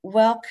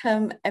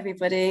welcome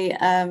everybody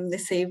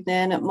this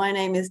evening. My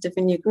name is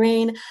Davinia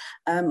Green.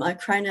 My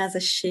pronouns are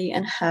she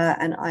and her,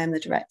 and I am the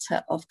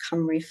director of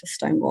Cymru for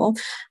Stonewall.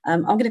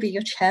 I'm going to be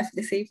your chair for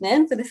this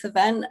evening for this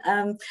event,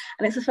 and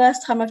it's the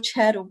first time I've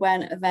chaired a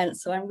WEN event,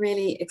 so I'm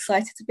really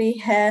excited to be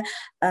here.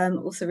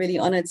 Also really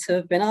honoured to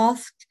have been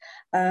asked.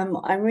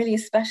 I'm really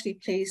especially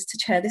pleased to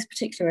chair this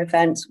particular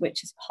event,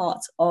 which is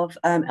part of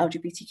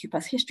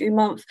LGBTQ+ History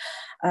Month,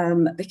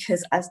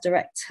 because as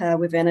director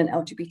within an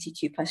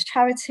LGBTQ+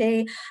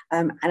 charity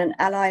and an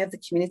ally of the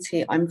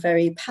community, I'm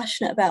very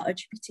passionate about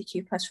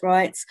LGBTQ+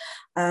 rights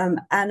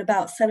and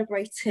about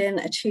celebrating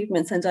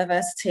achievements and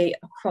diversity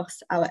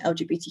across our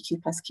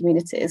LGBTQ+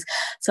 communities.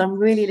 So I'm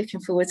really looking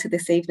forward to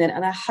this evening,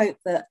 and I hope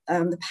that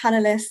the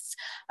panelists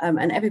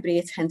and everybody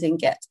attending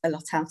get a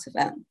lot out of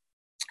it.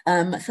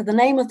 So the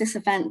name of this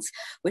event,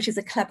 which is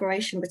a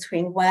collaboration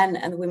between WEN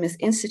and the Women's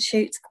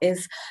Institute,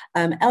 is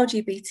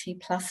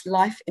LGBT+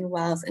 Life in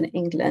Wales and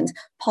England,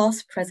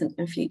 Past, Present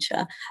and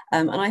Future.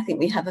 And I think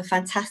we have a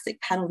fantastic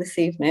panel this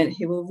evening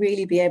who will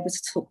really be able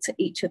to talk to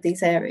each of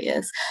these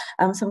areas.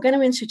 So I'm going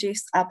to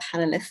introduce our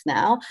panellists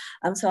now.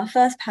 So our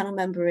first panel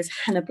member is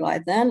Hannah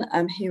Blythen,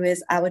 who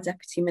is our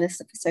Deputy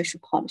Minister for Social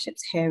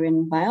Partnerships here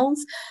in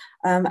Wales.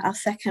 Our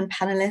second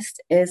panellist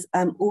is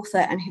author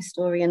and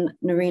historian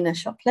Nerina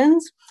Shopland.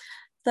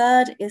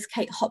 Third is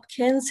Kate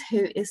Hopkins,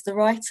 who is the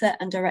writer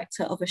and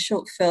director of a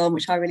short film,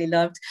 which I really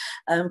loved,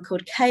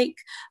 called Cake,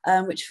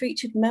 which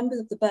featured members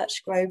of the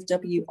Birchgrove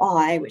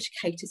WI, which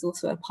Kate is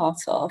also a part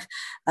of.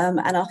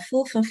 And our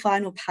fourth and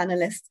final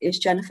panellist is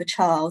Jennifer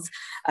Charles.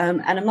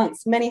 And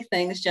amongst many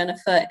things,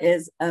 Jennifer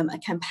is a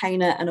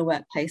campaigner and a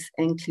workplace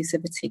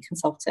inclusivity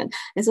consultant.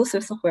 Is also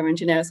a software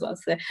engineer as well,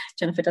 so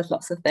Jennifer does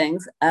lots of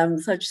things.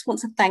 So I just want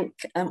to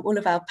thank all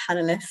of our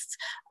panellists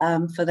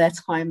for their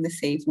time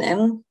this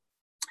evening.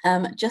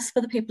 Just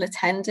for the people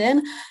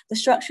attending, the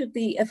structure of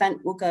the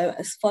event will go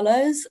as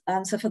follows.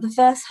 So for the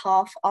first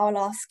half, I'll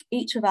ask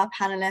each of our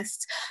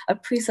panellists a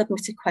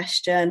pre-submitted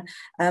question,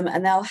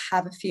 and they'll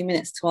have a few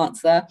minutes to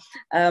answer.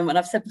 And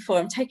I've said before,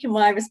 I'm taking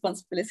my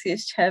responsibility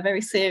as chair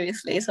very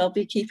seriously, so I'll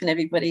be keeping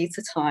everybody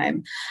to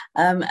time.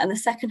 And the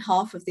second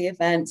half of the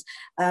event,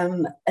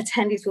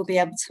 attendees will be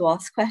able to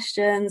ask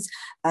questions,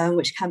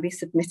 which can be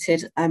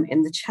submitted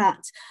in the chat.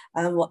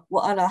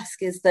 What I'll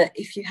ask is that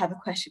if you have a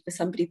question for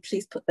somebody,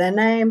 please put their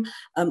name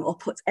or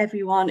put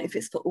everyone if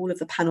it's for all of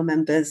the panel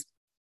members.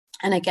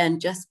 And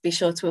again, just be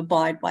sure to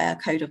abide by our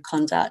code of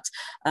conduct,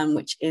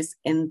 which is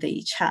in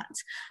the chat.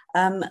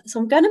 So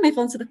I'm going to move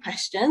on to the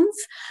questions.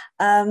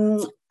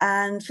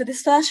 And for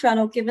this first round,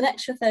 I'll give an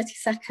extra 30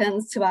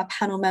 seconds to our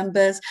panel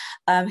members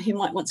who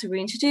might want to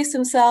reintroduce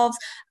themselves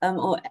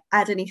or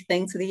add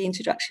anything to the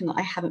introduction that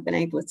I haven't been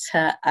able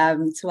to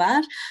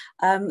add.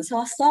 So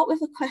I'll start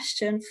with a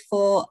question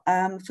for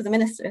the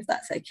Minister, if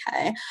that's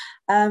okay.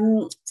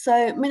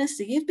 So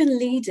Minister, you've been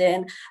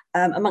leading,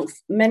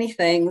 amongst many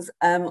things,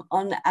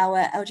 on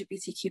our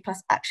LGBTQ+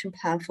 action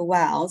plan for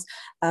Wales,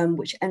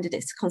 which ended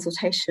its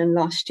consultation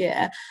last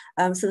year.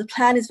 So the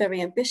plan is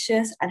very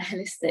ambitious and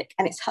holistic,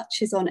 and it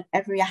touches on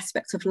every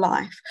aspect of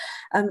life.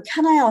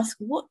 Can I ask,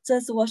 what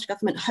does the Welsh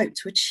Government hope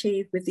to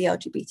achieve with the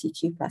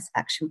LGBTQ+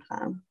 action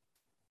plan?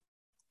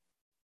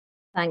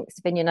 Thanks,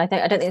 Vinian. I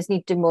don't think there's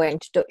need to do more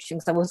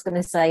introductions. I was going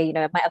to say,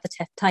 I might have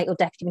the title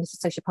Deputy Minister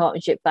for Social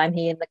Partnership, but I'm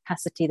here in the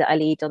capacity that I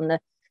lead on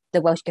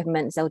the Welsh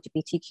Government's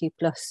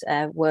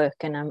LGBTQ+ work,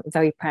 and I'm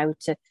very proud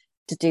to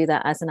do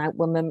that as an out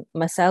woman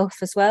myself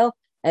as well.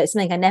 It's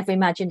something I never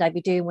imagined I'd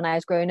be doing when I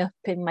was growing up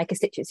in my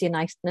constituency, and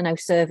I now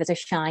serve as a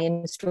shy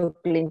and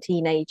struggling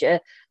teenager,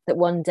 that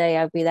one day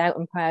I'd be out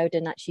and proud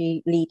and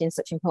actually leading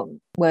such important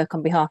work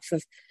on behalf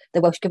of the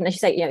Welsh Government.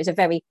 As you say, it's a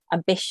very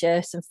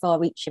ambitious and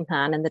far-reaching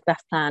plan, and the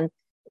draft plan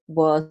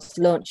was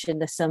launched in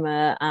the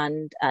summer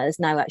and has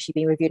now actually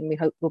been reviewed, and we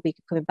hope we'll be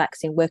coming back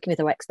soon, working with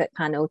our expert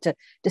panel to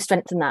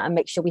strengthen that and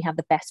make sure we have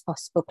the best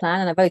possible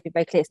plan. And I've always been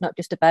very clear, it's not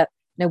just about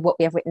what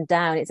we have written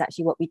down, it's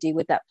actually what we do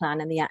with that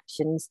plan and the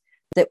actions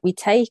that we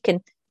take. And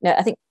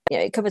I think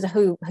it covers a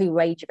whole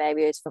range of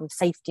areas, from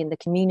safety in the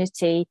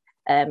community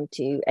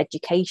to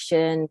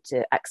education,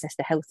 to access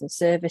to health and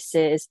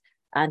services,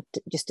 and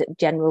just a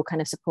general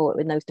kind of support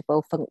with those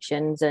devolved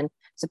functions and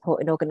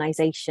supporting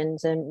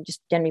organisations, and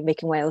just generally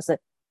making Wales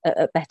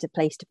a better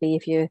place to be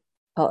if you're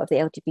part of the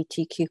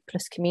LGBTQ+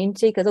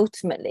 community. Because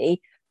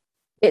ultimately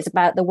it's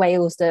about the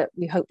Wales that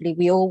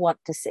we all want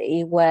to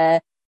see, where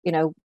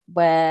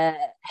where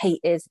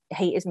hate is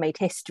made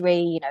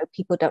history.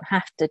 People don't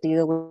have to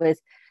deal with,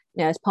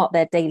 as part of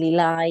their daily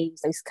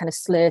lives, those kind of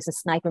slurs and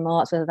snide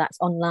remarks, whether that's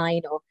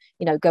online or,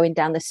 going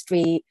down the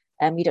street.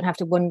 You don't have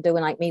to wonder,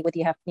 like me,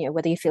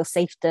 whether you feel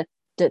safe to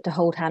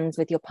hold hands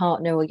with your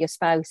partner or your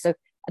spouse. So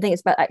I think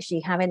it's about actually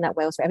having that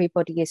Wales where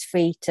everybody is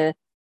free to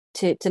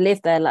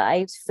live their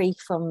lives, free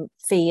from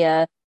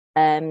fear,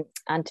 and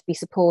to be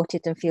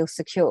supported and feel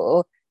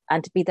secure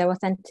and to be their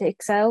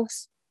authentic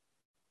selves.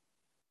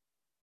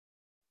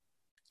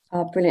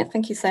 Oh, brilliant.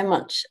 Thank you so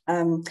much,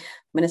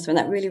 Minister. And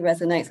that really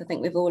resonates, I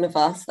think, with all of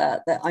us,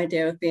 that the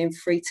idea of being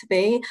free to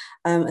be,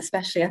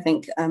 especially, I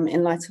think,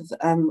 in light of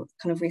kind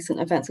of recent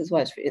events as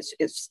well.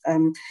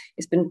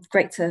 It's been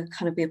great to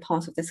kind of be a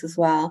part of this as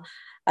well.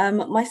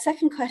 My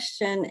second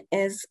question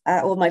is,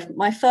 or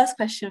my first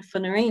question for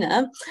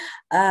Nerina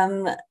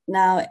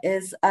now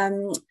is,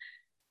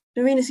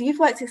 Nerina, so you've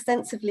worked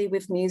extensively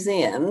with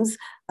museums.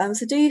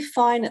 So do you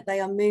find that they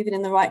are moving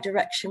in the right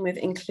direction with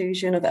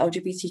inclusion of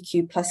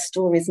LGBTQ plus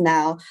stories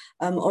now,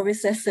 or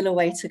is there still a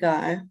way to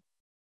go?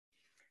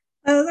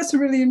 That's a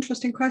really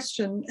interesting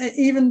question.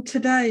 Even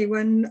today,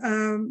 when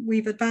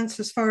we've advanced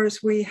as far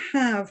as we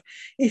have,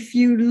 if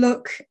you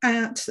look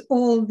at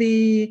all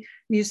the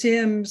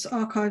museums,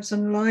 archives,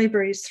 and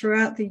libraries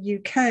throughout the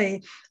UK,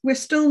 we're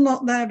still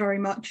not there very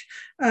much.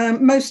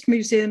 Most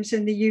museums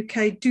in the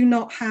UK do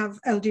not have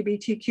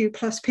LGBTQ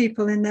plus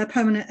people in their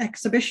permanent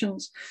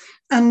exhibitions.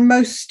 And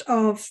most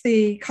of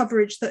the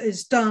coverage that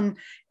is done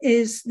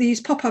is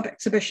these pop-up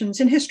exhibitions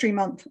in History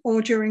Month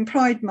or during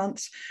Pride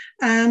months.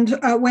 And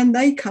when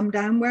they come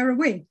down, where are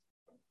we?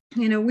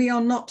 You know, we are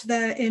not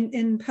there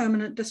in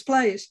permanent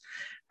displays.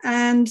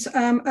 And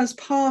as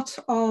part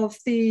of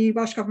the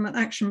Welsh Government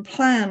Action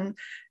Plan,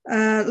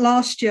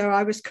 last year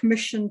I was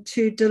commissioned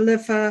to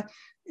deliver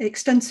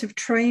extensive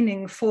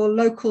training for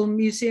local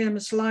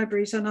museums,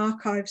 libraries and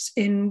archives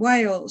in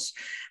Wales.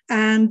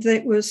 And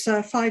it was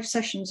 5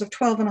 sessions of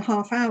 12 and a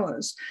half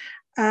hours,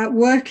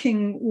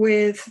 working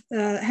with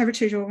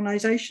heritage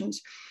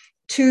organisations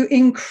to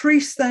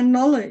increase their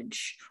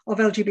knowledge of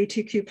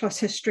LGBTQ plus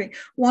history.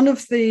 One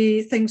of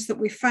the things that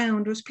we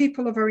found was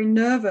people are very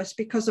nervous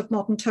because of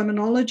modern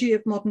terminology,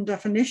 of modern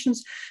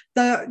definitions.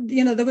 There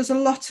was a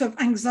lot of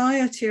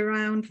anxiety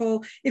around,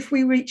 well, if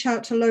we reach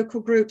out to local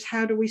groups,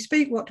 how do we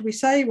speak? What do we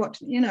say?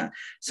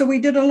 So we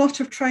did a lot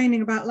of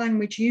training about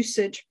language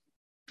usage,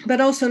 but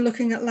also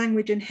looking at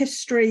language in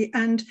history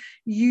and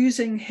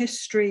using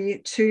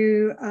history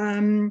to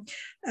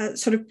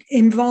sort of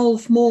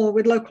involve more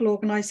with local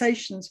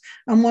organisations.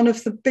 And one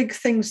of the big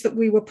things that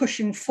we were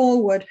pushing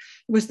forward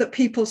was that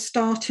people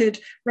started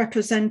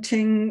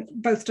representing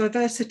both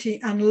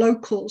diversity and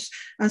locals.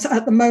 And so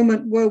at the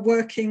moment, we're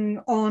working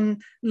on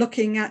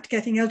looking at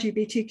getting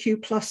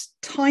LGBTQ plus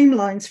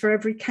timelines for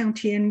every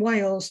county in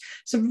Wales.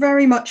 So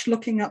very much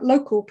looking at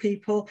local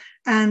people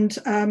and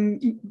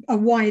a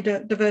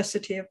wider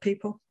diversity of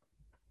people.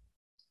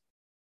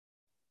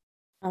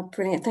 Oh,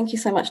 brilliant. Thank you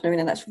so much,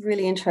 Nerina. That's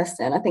really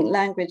interesting. I think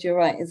language, you're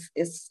right,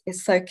 is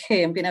so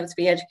key, and being able to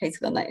be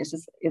educated on that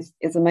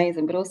is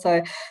amazing. But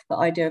also the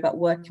idea about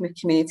working with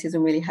communities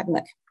and really having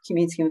that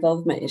community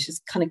involvement is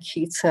just kind of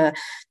key to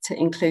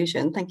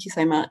inclusion. Thank you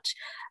so much.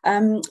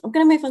 I'm going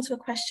to move on to a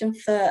question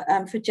for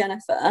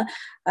Jennifer.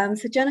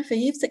 So Jennifer,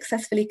 you've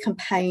successfully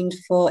campaigned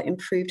for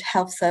improved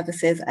health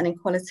services and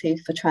equality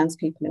for trans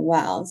people in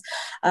Wales.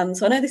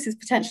 So I know this is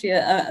potentially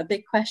a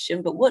big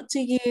question, but what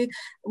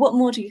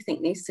more do you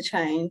think needs to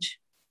change?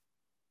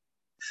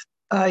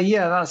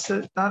 Yeah, that's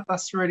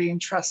a really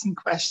interesting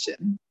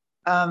question.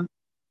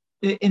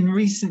 In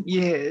recent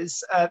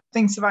years,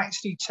 things have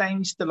actually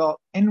changed a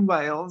lot in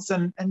Wales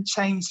and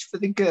changed for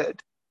the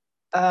good.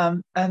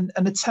 And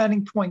the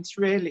turning point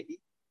really,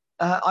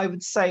 I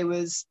would say,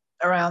 was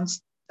around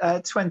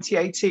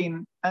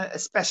 2018,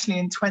 especially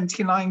in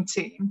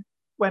 2019,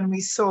 when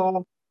we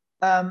saw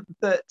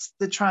that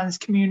the trans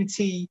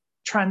community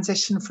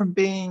transition from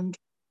being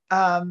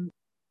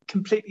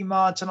completely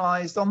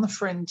marginalised on the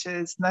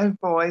fringes, no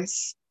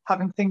voice,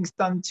 having things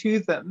done to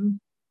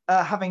them,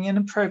 having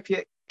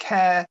inappropriate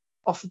care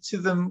offered to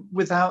them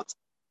without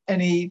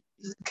any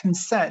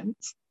consent,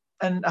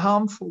 and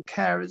harmful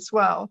care as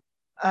well.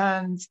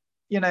 And,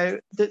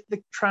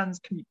 the trans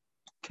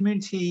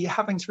community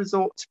having to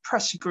resort to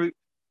pressure group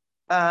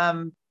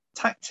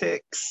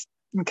tactics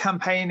and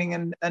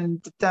campaigning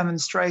and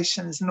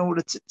demonstrations in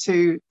order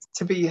to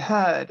be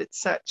heard,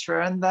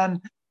 etc. And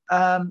then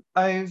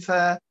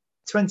over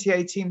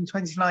 2018 and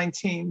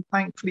 2019,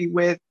 thankfully,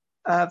 with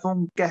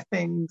Vaughan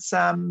Gething's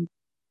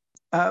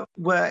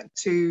work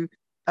to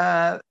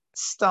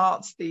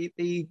start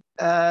the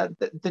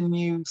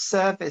new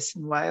service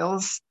in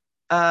Wales,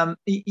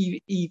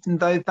 even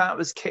though that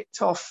was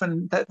kicked off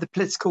and that the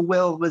political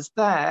will was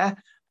there,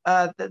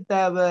 that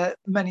there were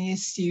many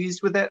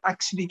issues with it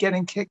actually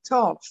getting kicked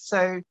off.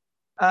 So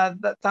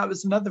that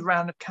was another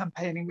round of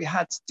campaigning we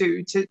had to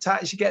do to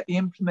actually get the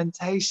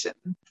implementation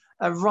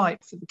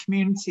right for the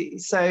community.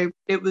 So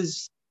it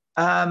was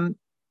the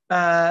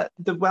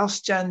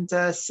Welsh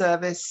Gender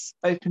Service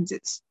opened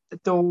its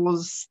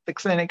doors, the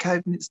clinic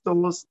opened its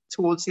doors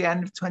towards the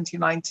end of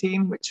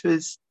 2019, which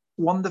was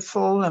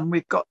wonderful, and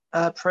we've got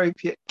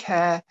appropriate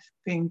care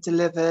being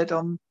delivered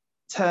on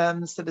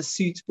terms that are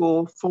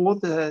suitable for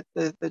the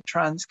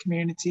trans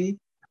community,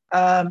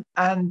 and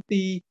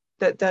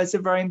that there's a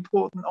very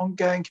important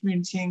ongoing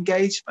community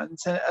engagement,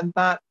 and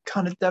that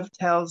kind of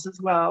dovetails as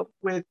well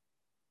with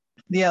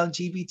the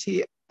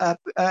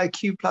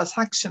LGBTQ plus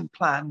action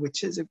plan,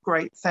 which is a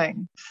great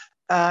thing.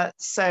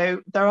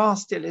 So there are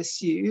still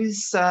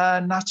issues,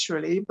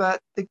 naturally,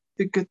 but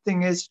the good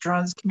thing is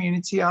trans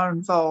community are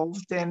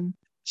involved in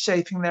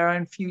shaping their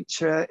own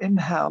future in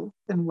health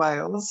in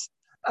Wales.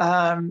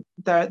 There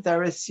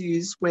are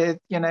issues with,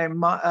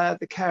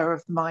 the care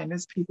of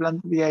minors, people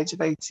under the age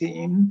of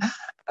 18,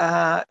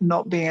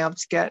 not being able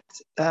to get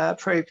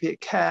appropriate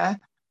care,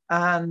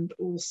 and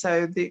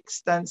also the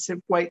extensive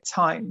wait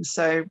time.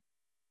 So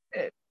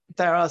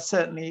there are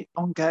certainly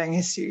ongoing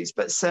issues,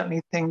 but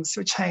certainly things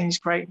have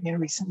changed greatly in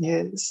recent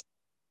years.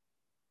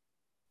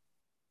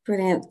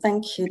 Brilliant.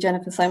 Thank you,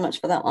 Jennifer, so much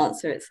for that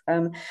answer. It's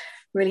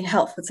really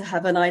helpful to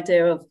have an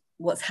idea of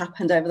what's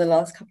happened over the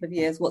last couple of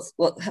years,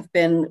 what have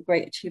been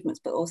great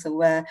achievements, but also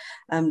where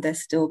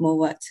there's still more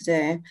work to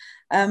do.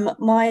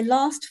 My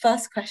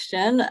first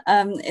question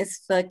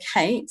is for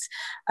Kate.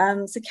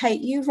 So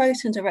Kate, you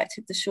wrote and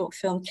directed the short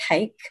film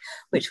Cake,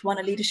 which won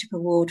a leadership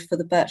award for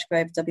the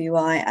Birchgrove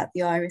WI at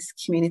the Iris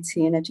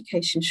Community and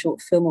Education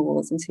Short Film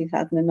Awards in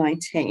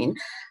 2019.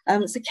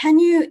 So can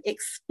you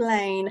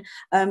explain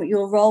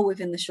your role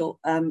within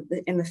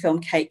the film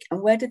Cake,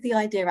 and where did the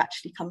idea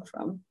actually come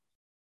from?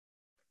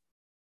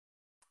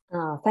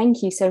 Oh,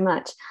 thank you so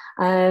much.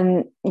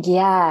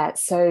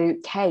 So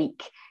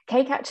Cake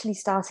actually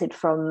started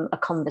from a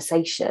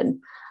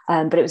conversation,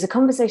 but it was a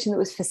conversation that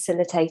was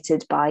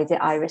facilitated by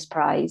the Iris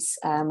Prize,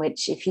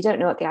 which, if you don't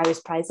know what the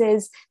Iris Prize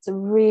is, it's a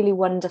really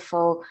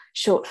wonderful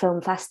short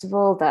film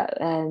festival that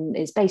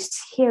is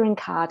based here in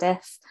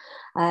Cardiff,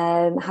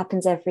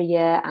 happens every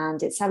year,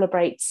 and it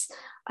celebrates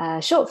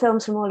short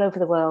films from all over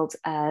the world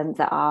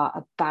that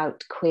are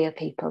about queer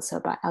people, so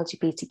about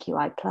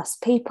LGBTQI plus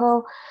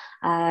people.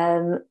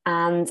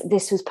 And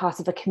this was part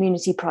of a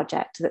community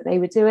project that they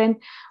were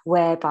doing,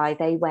 whereby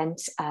they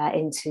went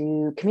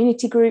into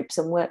community groups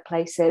and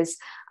workplaces,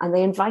 and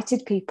they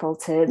invited people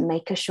to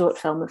make a short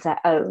film of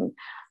their own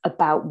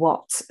about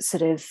what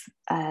sort of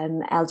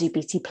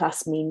LGBT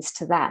plus means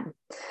to them.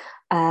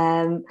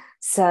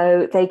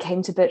 So they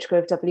came to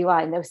Birchgrove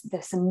WI, and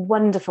there's some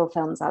wonderful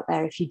films out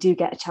there. If you do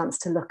get a chance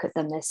to look at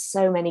them, there's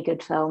so many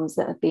good films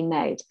that have been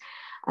made.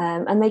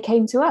 And they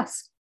came to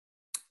us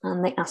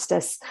and they asked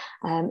us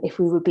if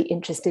we would be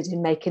interested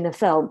in making a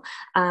film.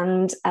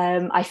 And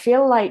I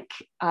feel like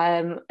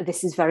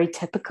this is very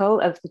typical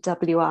of the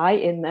WI,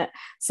 in that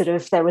sort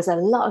of there was a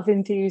lot of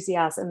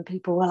enthusiasm.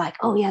 People were like,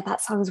 oh yeah,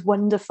 that sounds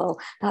wonderful.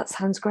 That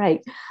sounds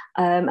great.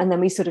 And then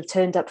we sort of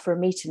turned up for a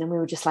meeting and we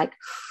were just like,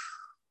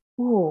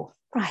 oh,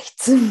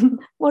 right,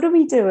 what are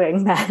we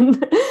doing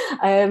then?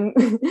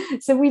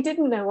 So we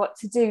didn't know what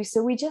to do.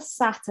 So we just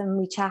sat and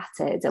we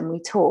chatted and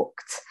we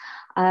talked.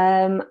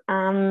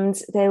 And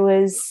there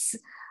was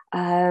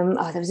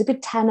a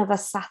good 10 of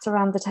us sat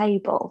around the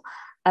table.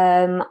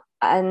 And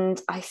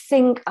I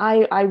think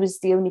I was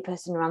the only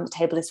person around the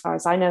table, as far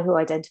as I know, who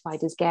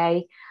identified as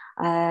gay.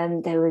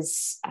 There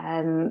was,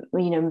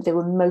 they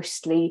were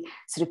mostly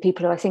sort of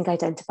people who I think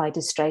identified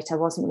as straight. I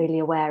wasn't really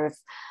aware of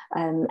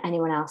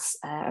anyone else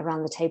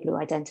around the table who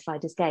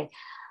identified as gay.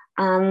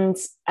 And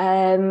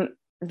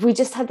we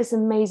just had this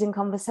amazing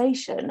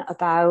conversation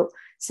about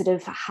sort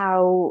of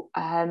how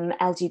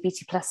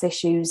LGBT plus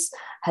issues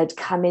had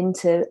come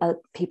into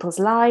people's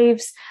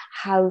lives,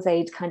 how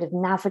they'd kind of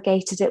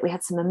navigated it. We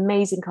had some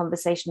amazing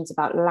conversations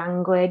about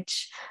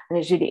language, and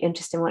it's really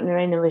interesting what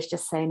Narina was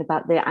just saying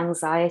about the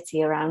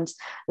anxiety around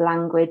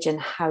language and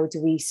how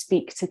do we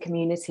speak to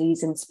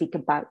communities and speak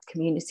about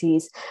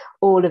communities,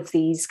 all of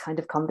these kind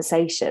of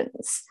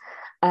conversations.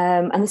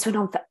 And this went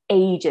on for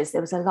ages.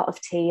 There was a lot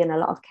of tea and a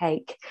lot of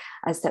cake,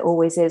 as there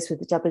always is with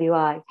the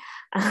WI,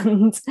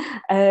 and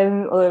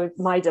or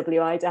my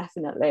WI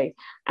definitely.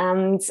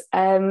 And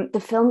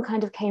the film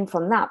kind of came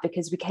from that,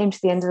 because we came to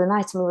the end of the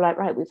night and we were like,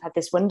 right, we've had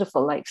this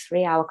wonderful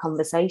 3-hour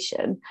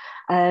conversation,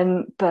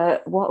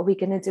 but what are we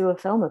going to do a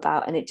film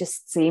about? And it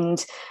just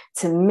seemed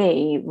to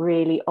me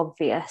really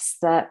obvious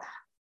that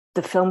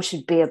the film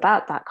should be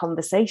about that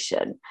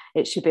conversation.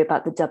 It should be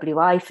about the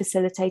WI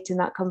facilitating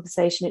that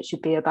conversation. It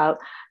should be about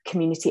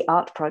community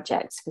art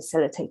projects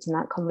facilitating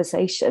that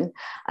conversation.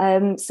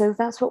 So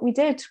that's what we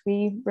did.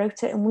 We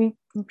wrote it and we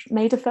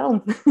made a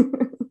film.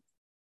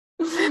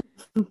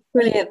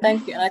 Brilliant,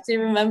 thank you. And I do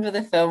remember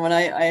the film, and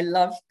I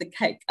loved the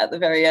cake at the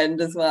very end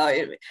as well.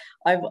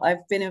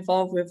 I've been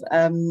involved with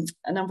a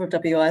number of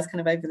WIs kind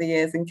of over the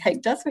years, and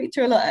cake does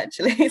feature a lot,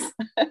 actually.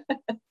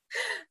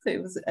 So it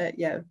was,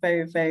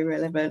 very, very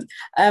relevant.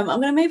 I'm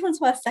going to move on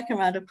to our second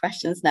round of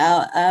questions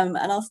now, and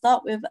I'll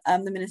start with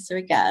the Minister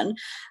again.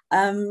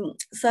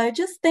 So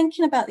just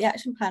thinking about the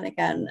action plan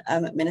again,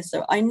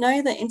 Minister, I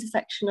know that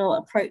intersectional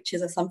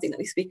approaches are something that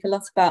we speak a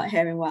lot about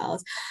here in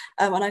Wales,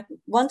 and I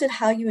wondered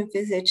how you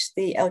envisaged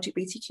the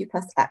LGBTQ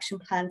plus action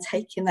plan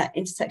taking that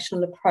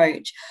intersectional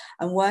approach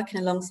and working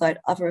alongside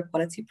other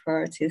equality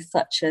priorities,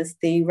 such as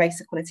the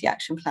Race Equality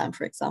Action Plan,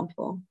 for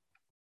example.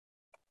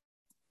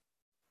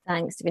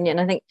 Thanks, Davinia.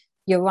 And I think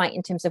you're right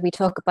in terms of we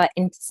talk about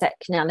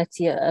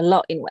intersectionality a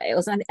lot in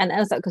Wales, and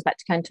as that goes back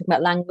to kind of talking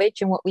about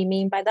language and what we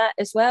mean by that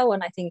as well.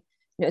 And I think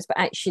it's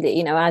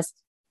actually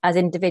as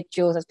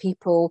individuals, as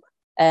people,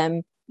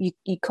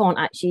 you can't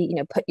actually, you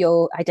know, put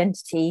your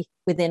identity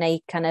within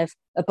a kind of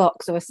a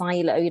box or a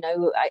silo. You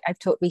know, I've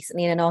talked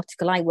recently in an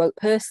article I wrote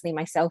personally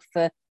myself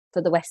for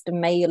the Western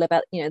Mail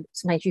about, you know,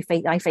 sometimes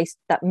I face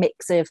that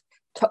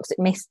toxic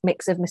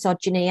mix of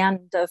misogyny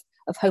and of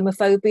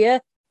homophobia.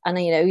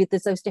 And, you know,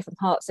 there's those different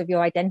parts of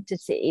your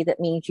identity that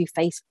means you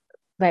face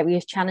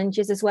various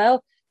challenges as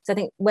well. So I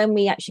think when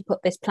we actually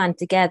put this plan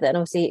together, and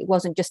obviously it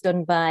wasn't just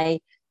done by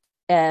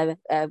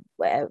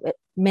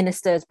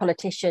ministers,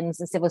 politicians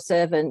and civil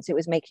servants, it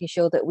was making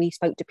sure that we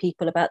spoke to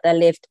people about their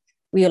lived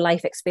real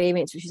life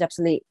experience, which is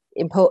absolutely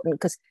important,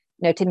 because,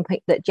 you know, to the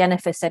point that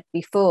Jennifer said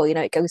before, you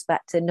know, it goes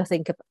back to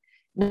nothing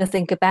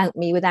about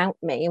me without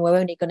me, and we're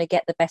only going to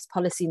get the best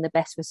policy and the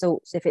best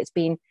results if it's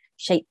been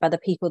shaped by the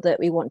people that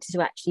we wanted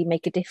to actually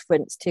make a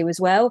difference to as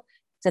well.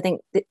 So I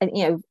think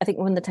I think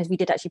one of the times we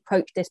did actually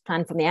approach this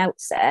plan from the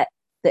outset,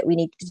 that we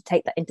needed to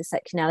take that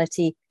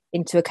intersectionality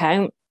into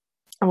account,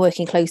 and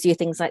working closely with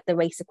things like the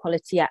Race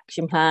Equality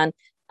Action Plan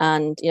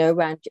and, you know,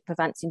 around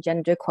advancing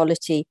gender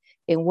equality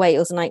in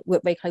Wales. And I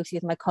work very closely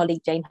with my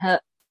colleague Jane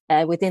Hutt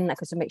within that,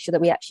 because to make sure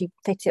that we actually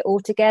fit it all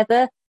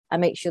together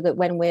and make sure that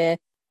when we're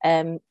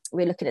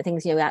looking at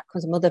things, you know,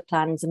 outcomes of other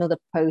plans and other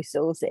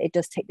proposals, it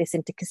does take this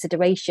into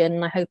consideration.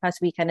 And I hope as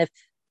we kind of,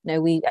 you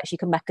know, we actually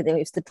come back and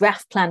it's the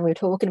draft plan we're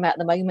talking about at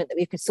the moment that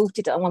we've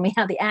consulted on, when we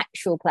have the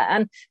actual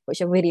plan, which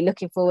I'm really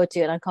looking forward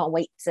to, and I can't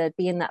wait to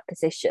be in that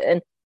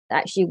position, that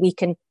actually we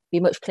can be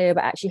much clearer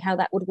about actually how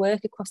that would work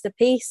across the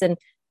piece. And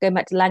going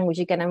back to language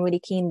again, I'm really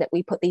keen that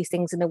we put these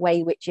things in a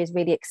way which is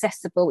really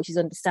accessible, which is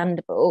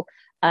understandable,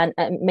 and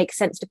makes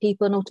sense to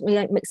people, and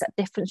ultimately makes that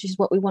difference, which is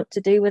what we want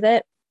to do with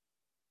it.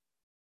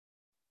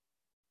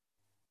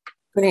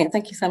 Brilliant.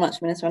 Thank you so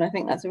much, Minister. And I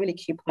think that's a really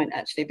key point,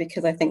 actually,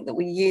 because I think that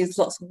we use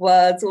lots of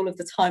words all of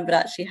the time, but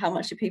actually how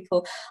much do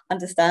people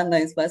understand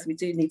those words? We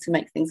do need to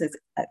make things as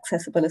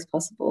accessible as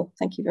possible.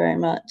 Thank you very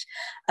much.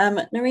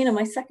 Nerina,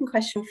 my second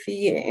question for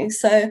you.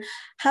 So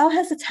how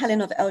has the telling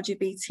of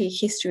LGBT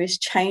histories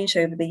changed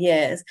over the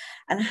years?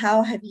 And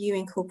how have you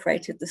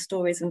incorporated the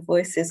stories and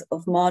voices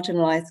of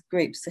marginalised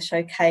groups to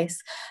showcase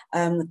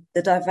the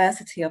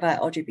diversity of our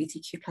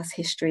LGBTQ plus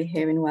history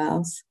here in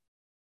Wales?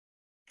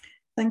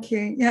 Thank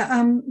you. Yeah,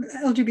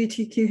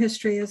 LGBTQ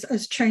history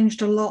has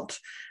changed a lot.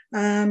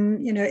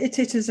 You know, it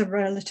is a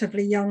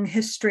relatively young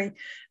history,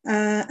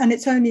 and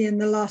it's only in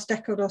the last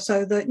decade or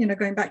so that, you know,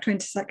 going back to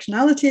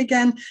intersectionality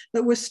again,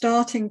 that we're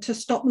starting to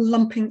stop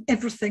lumping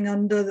everything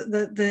under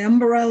the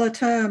umbrella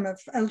term of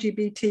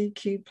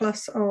LGBTQ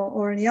plus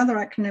or any other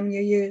acronym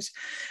you use.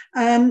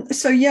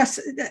 So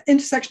yes,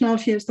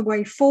 intersectionality is the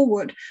way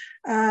forward.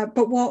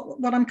 But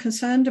what I'm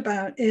concerned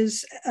about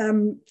is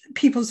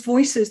people's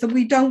voices, that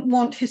we don't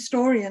want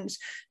historians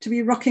to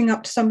be rocking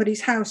up to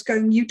somebody's house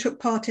going, you took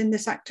part in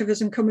this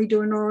activism, can we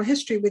do an oral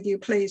history with you,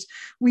 please?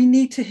 We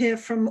need to hear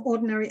from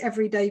ordinary,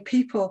 everyday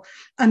people.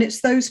 And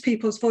it's those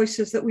people's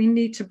voices that we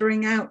need to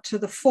bring out to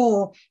the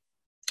fore.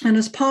 And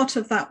as part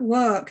of that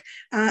work,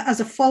 as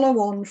a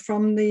follow-on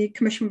from the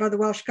commission by the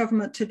Welsh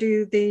Government to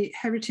do the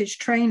heritage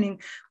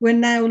training, we're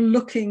now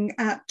looking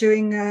at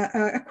doing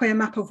a queer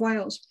map of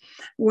Wales,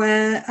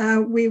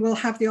 where we will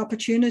have the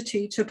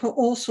opportunity to put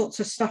all sorts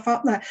of stuff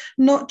up there,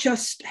 not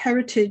just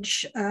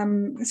heritage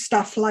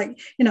stuff like,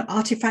 you know,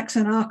 artifacts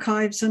and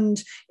archives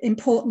and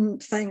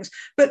important things,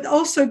 but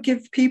also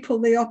give people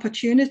the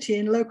opportunity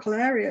in local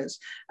areas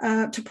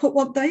to put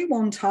what they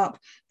want up.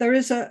 There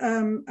is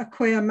a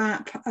queer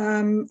map,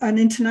 an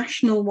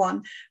international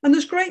one, and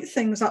there's great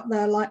things up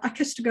there like I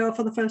kissed a girl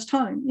for the first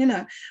time, you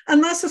know,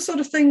 and that's the sort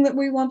of thing that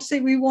we want to see.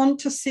 We want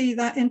to see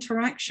that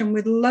interaction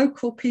with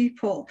local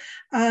people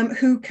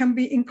who can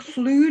be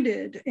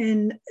included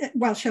in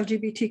Welsh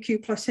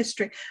LGBTQ plus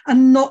history,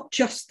 and not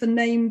just the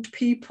named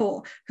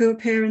people who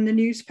appear in the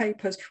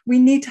newspapers. We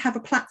need to have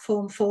a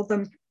platform for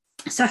them.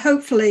 So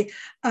hopefully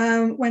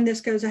when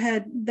this goes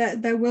ahead,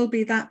 there will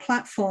be that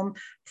platform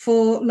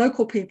for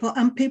local people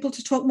and people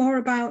to talk more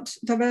about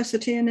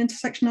diversity and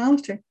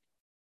intersectionality.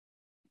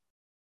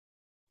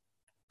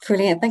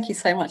 Brilliant. Thank you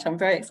so much. I'm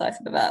very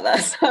excited about that.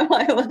 So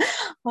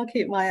I'll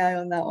keep my eye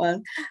on that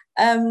one.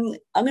 I'm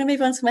going to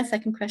move on to my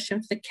second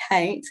question for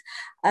Kate.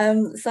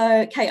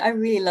 So Kate, I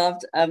really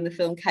loved the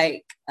film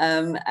Cake.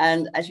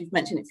 And as you've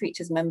mentioned, it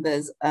features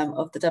members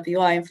of the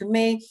WI. And for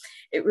me,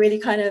 it really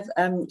kind of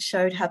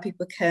showed how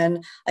people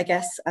can, I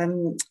guess,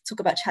 talk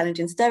about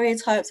challenging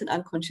stereotypes and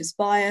unconscious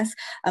bias,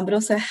 but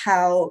also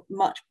how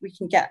much we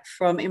can get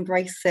from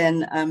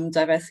embracing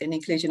diversity and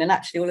inclusion. And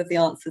actually all of the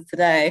answers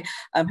today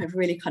have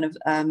really kind of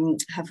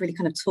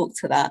talked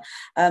to that.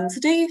 So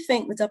do you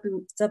think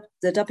the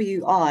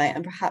WI,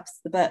 and perhaps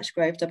the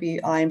Birchgrove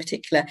WI in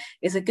particular,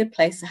 is a good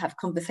place to have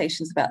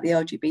conversations about the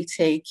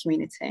LGBT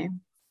community?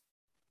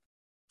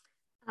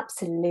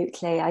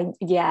 Absolutely.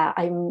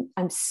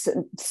 I'm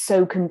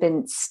so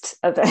convinced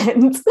of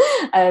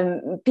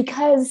it.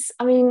 Because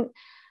I mean,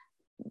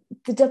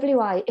 the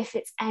WI, if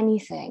it's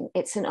anything,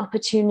 it's an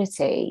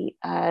opportunity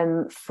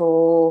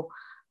for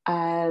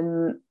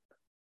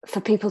for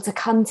people to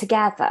come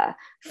together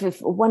for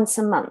once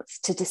a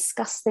month to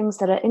discuss things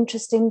that are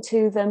interesting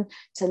to them,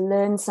 to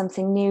learn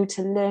something new,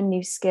 to learn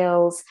new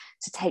skills,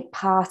 to take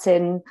part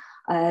in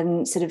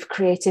sort of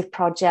creative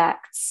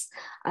projects.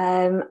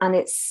 And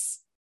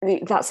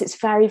that's its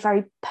very,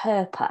 very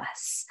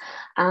purpose.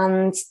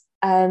 And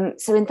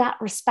so in that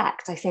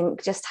respect, I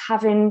think just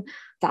having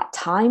that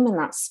time and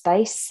that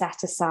space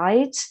set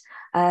aside.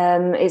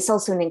 It's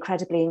also an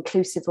incredibly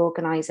inclusive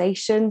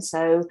organisation.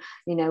 So,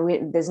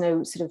 there's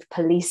no sort of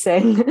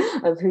policing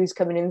of who's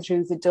coming in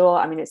through the door.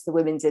 I mean, it's the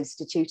Women's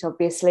Institute,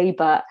 obviously,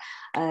 but,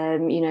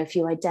 if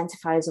you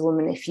identify as a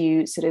woman, if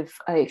you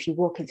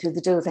walk in through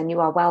the door, then you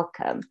are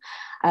welcome.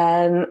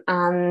 So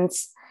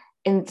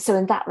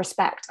in that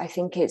respect, I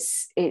think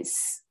it's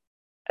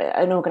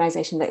an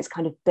organisation that is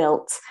kind of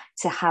built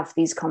to have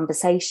these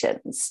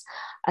conversations.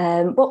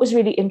 What was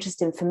really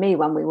interesting for me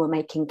when we were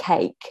making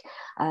Cake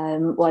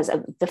was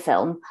the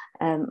film,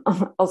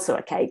 also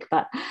a cake,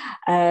 but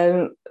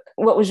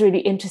what was really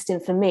interesting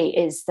for me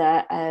is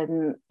that,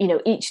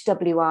 each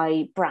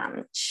WI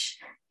branch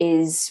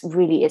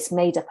it's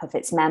made up of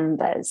its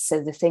members.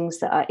 So the things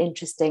that are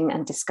interesting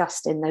and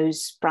discussed in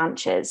those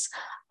branches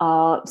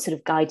are sort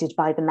of guided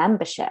by the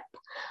membership.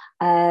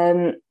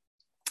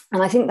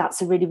 And I think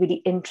that's a really,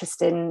 really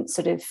interesting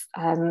sort of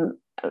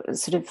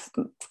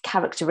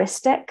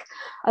characteristic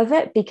of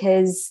it,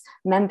 because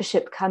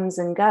membership comes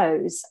and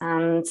goes.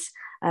 And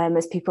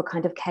as people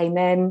kind of came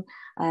in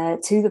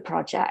to the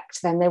project,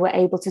 then they were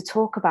able to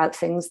talk about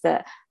things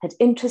that had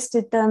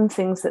interested them,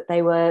 things that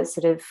they were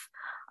sort of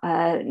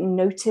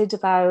noted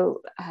about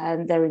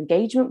their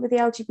engagement with the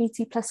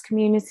LGBT plus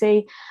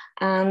community.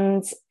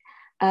 And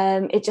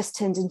it just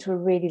turned into a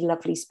really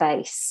lovely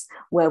space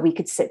where we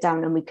could sit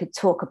down and we could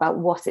talk about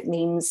what it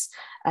means,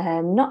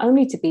 not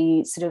only to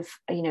be sort of,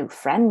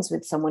 friends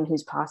with someone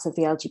who's part of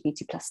the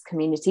LGBT plus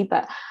community,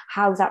 but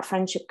how that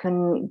friendship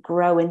can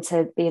grow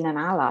into being an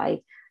ally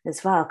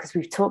as well. Because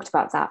we've talked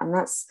about that, and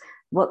that's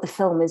what the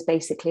film is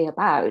basically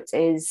about,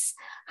 is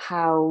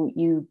how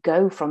you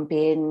go from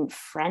being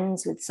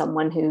friends with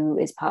someone who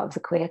is part of the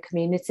queer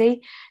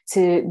community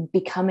to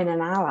becoming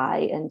an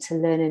ally and to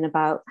learning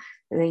about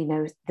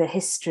the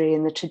history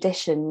and the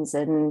traditions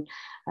and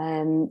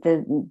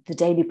the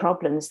daily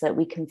problems that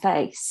we can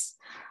face.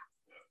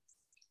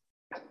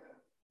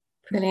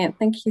 Brilliant,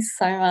 thank you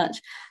so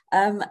much.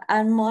 And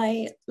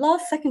my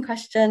second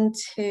question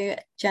to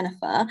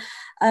Jennifer.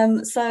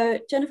 So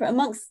Jennifer,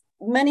 amongst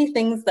many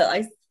things that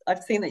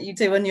I've seen that you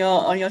do on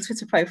your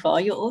Twitter profile,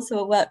 you're also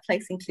a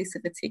workplace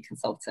inclusivity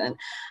consultant.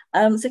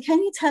 So can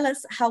you tell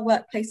us how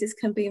workplaces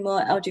can be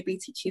more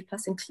LGBTQ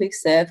plus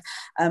inclusive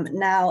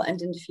now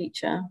and in the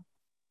future?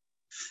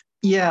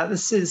 Yeah,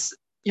 this is,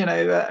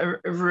 a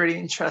really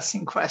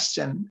interesting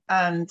question.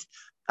 And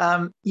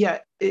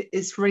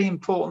it's really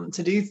important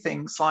to do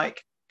things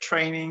like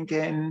training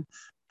in,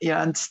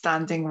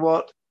 understanding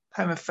what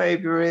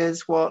homophobia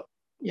is, what,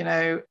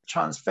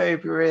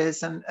 transphobia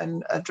is,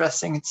 and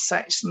addressing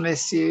intersectional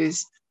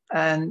issues,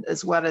 and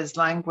as well as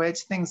language,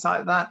 things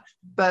like that.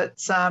 But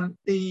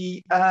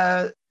the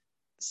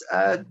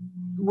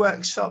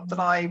workshop that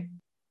I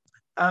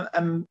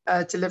am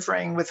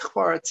delivering with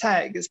Chwarae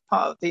Teg as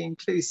part of the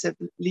Inclusive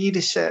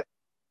Leadership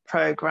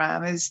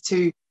Programme is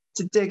to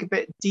dig a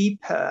bit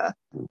deeper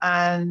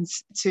and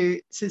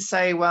to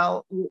say,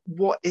 well,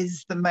 what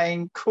is the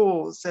main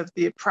cause of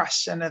the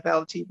oppression of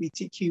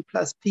LGBTQ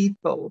plus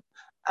people?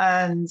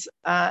 And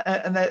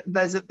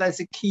there's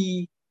a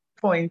key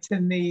point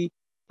in the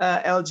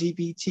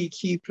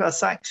LGBTQ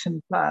plus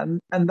action plan,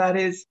 and that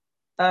is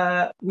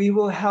we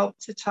will help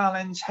to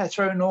challenge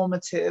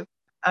heteronormative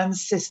and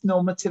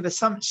cisnormative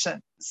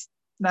assumptions.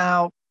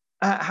 Now,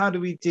 how do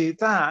we do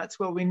that?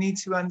 Well, we need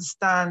to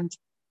understand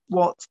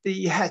what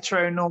the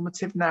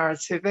heteronormative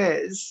narrative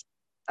is,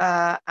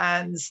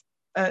 and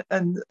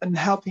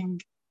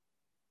helping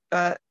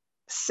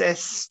cis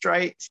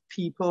straight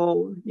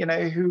people,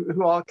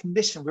 who are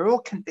conditioned. We're all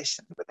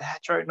conditioned with the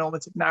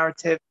heteronormative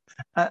narrative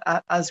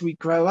as we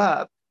grow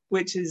up,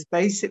 which is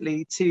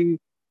basically to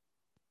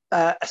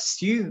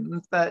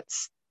assume that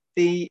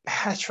the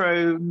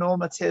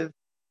heteronormative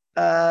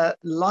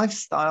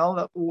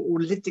lifestyle or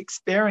lived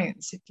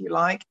experience, if you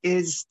like,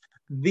 is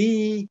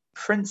the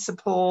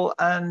principle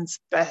and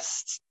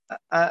best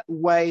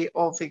way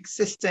of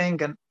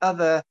existing, and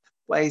other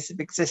ways of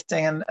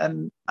existing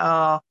and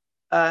are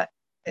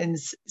in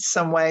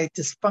some way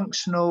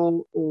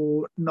dysfunctional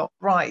or not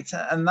right.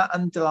 And that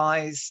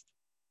underlies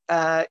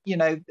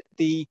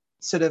the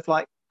sort of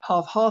like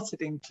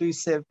half-hearted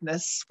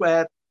inclusiveness,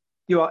 where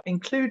you are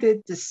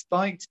included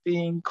despite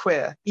being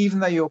queer. Even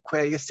though you're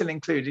queer, you're still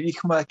included. You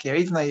can work here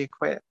even though you're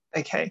queer.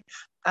 Okay.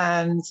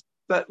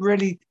 But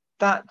really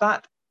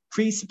that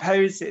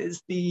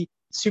presupposes the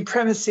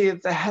supremacy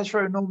of the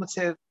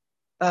heteronormative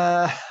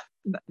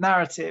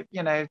narrative,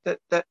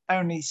 that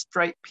only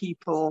straight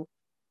people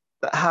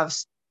that have,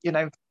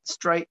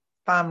 straight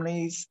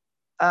families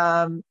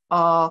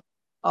are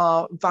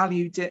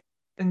valued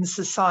in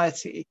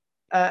society.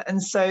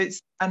 And so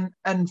it's,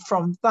 and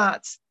from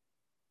that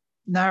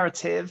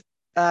narrative,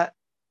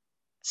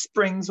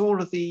 springs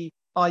all of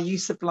our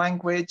use of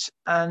language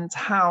and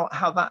how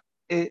that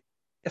it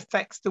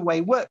affects the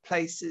way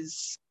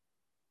workplaces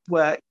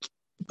work,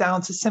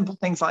 down to simple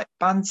things like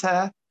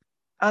banter,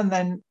 and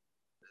then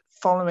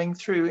following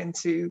through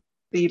into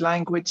the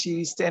language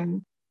used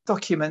in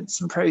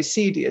documents and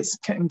procedures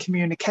and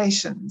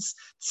communications.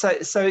 So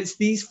it's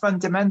these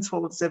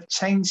fundamentals of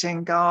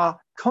changing our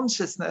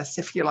consciousness,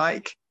 if you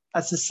like,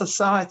 as a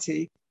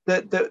society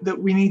that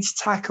we need to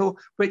tackle,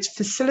 which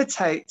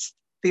facilitates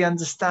the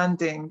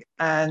understanding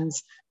and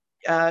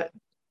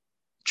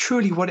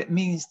truly what it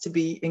means to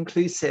be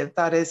inclusive.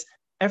 That is,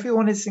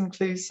 everyone is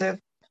inclusive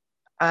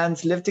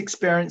and lived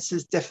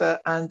experiences differ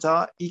and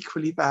are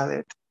equally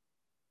valid.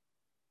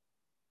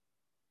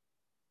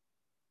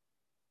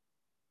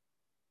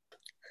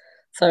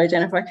 Sorry,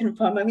 Jennifer, I couldn't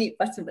find my mute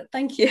button, but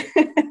thank you.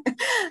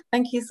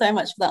 Thank you so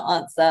much for that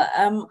answer.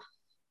 I'm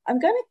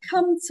going to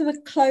come to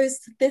a close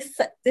to this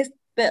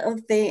bit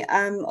of the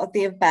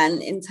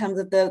event in terms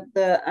of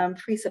the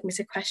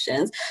pre-submitted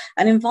questions,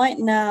 and invite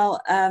now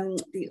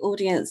the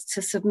audience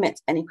to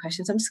submit any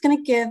questions. I'm just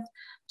going to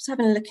just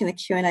having a look in the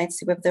Q&A to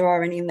see whether there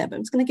are any in there, but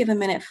I'm just going to give a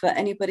minute for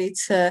anybody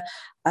to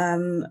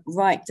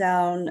write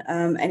down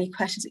any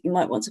questions that you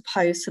might want to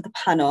pose to the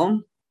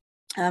panel.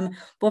 We've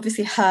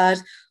obviously heard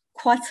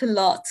quite a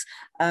lot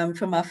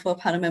from our 4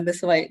 panel members,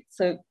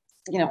 so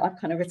you know, I've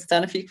kind of written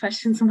down a few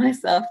questions for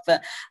myself,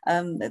 but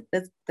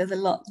there's a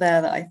lot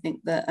there that I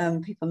think that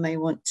people may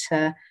want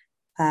to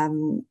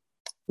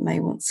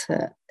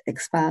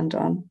expand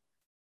on.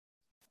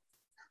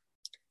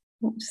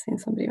 I'm just seeing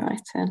somebody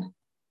write in.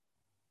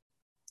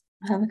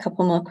 I have a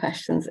couple more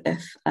questions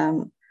if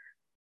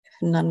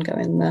none go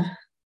in the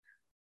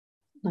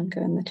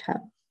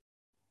chat.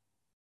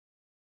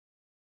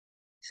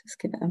 Just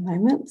give it a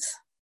moment.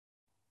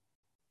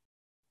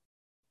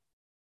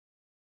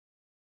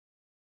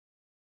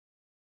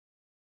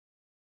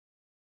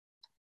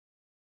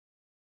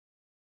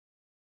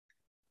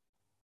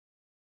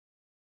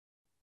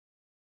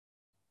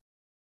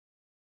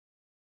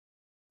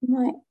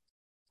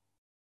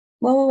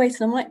 While we're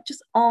waiting, I might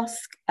just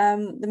ask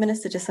the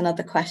Minister just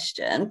another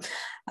question.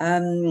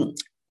 And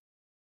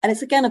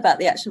it's again about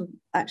the action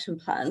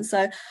plan.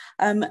 So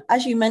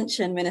as you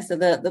mentioned, Minister,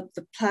 the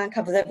plan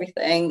covers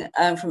everything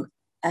from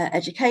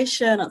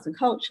education, arts and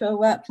culture,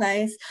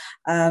 workplace,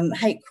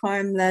 hate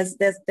crime. There's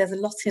a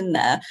lot in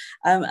there.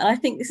 And I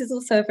think this is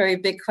also a very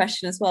big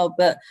question as well.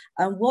 But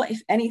what,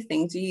 if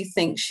anything, do you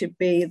think should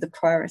be the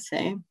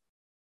priority?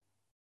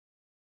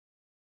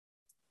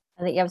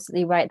 I think you're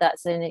absolutely right.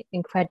 That's an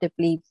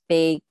incredibly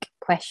big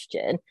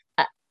question.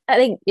 I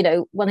think, you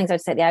know, one thing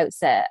I'd say at the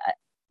outset,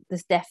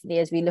 there's definitely,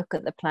 as we look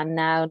at the plan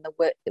now and the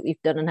work that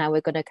we've done and how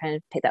we're going to kind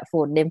of take that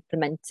forward and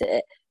implement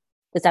it,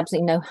 there's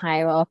absolutely no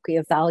hierarchy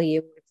of value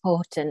and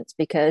importance,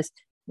 because,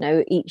 you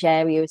know, each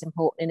area is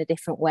important in a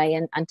different way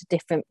and to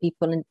different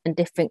people and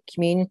different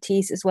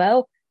communities as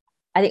well.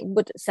 I think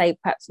would say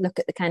perhaps look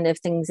at the kind of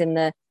things in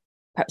the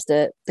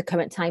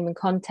current time and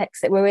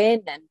context that we're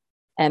in,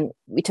 and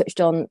we touched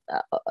on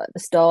at the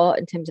start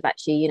in terms of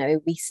actually, you know,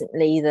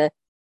 recently the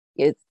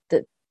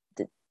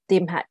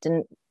impact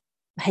and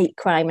hate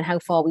crime and how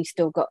far we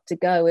still got to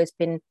go has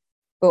been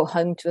brought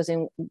home to us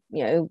and,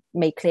 you know,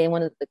 made clear in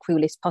one of the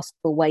cruelest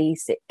possible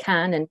ways it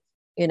can. And,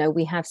 you know,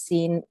 we have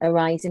seen a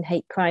rise in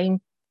hate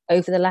crime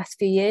over the last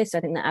few years. So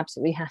I think that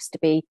absolutely has to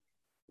be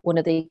one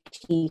of the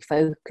key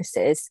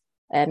focuses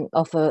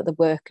of the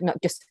work,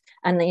 not just.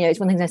 And, you know, it's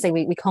one thing I say,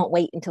 we can't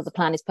wait until the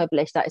plan is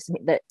published. That is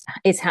something that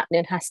is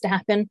happening, has to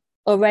happen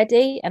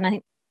already. And I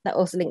think that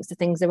also links to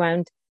things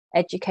around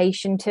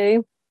education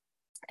too.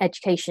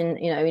 Education,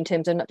 you know, in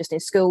terms of not just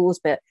in schools,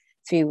 but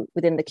through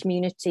within the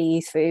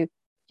community, through,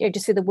 you know,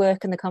 just through the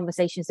work and the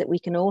conversations that we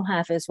can all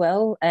have as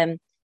well. And,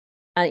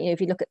 you know,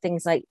 if you look at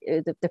things like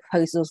the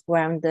proposals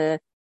around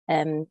the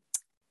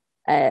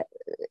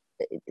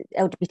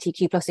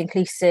LGBTQ plus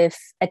inclusive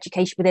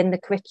education within the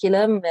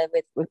curriculum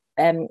with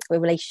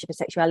relationship and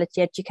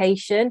sexuality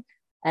education.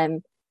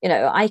 You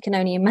know, I can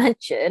only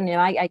imagine, you know,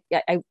 I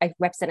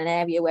represent an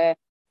area where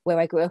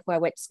I grew up, where I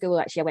went to school.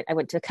 Actually, I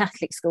went to a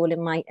Catholic school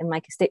in my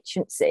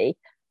constituency,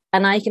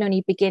 and I can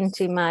only begin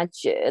to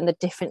imagine the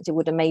difference it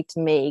would have made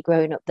to me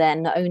growing up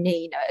then, not only,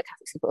 you know, at a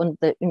Catholic school,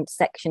 but in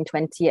Section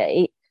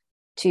 28,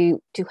 to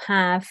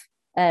have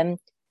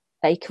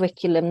a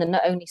curriculum that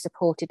not only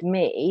supported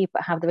me,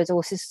 but have the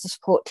resources to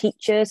support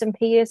teachers and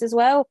peers as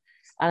well.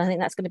 And I think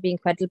that's going to be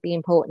incredibly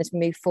important as we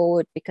move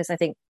forward, because I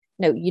think,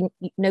 you know,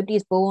 nobody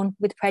is born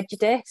with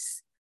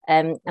prejudice.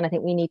 And I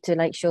think we need to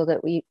make sure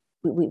that we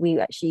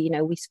actually, you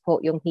know, we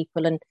support young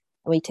people and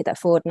we take that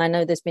forward. And I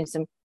know there's been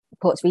some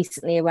reports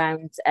recently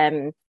around,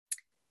 there's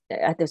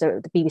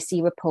the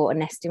BBC report, a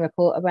nesting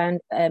report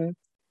around homophobic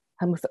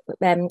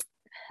and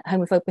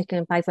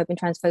biphobic and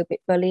transphobic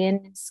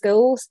bullying in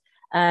schools.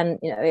 And,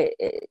 you know,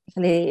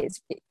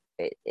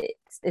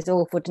 it's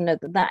awful to know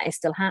that is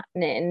still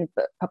happening,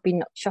 but probably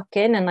not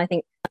shocking. And I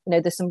think, you know,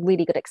 there's some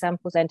really good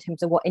examples there in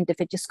terms of what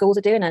individual schools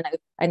are doing. I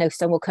know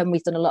Stonewall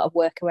Cymru's done a lot of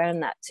work around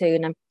that too,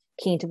 and I'm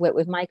keen to work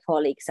with my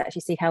colleagues to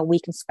actually see how we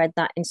can spread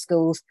that in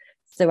schools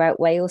throughout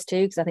Wales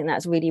too, because I think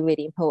that's really,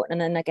 really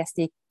important. And then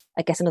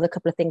I guess another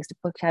couple of things to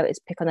pick out is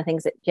pick on the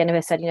things that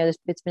Jennifer said. There's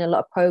been a lot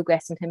of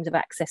progress in terms of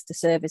access to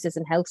services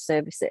and health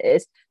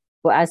services,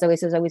 but as always,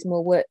 there's always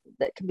more work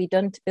that can be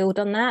done to build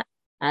on that.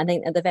 And I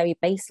think at the very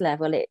base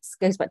level, it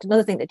goes back to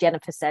another thing that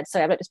Jennifer said.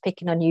 Sorry, I'm not just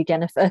picking on you,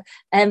 Jennifer,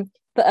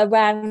 but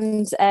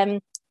around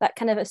that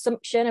kind of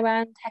assumption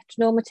around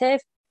heteronormative.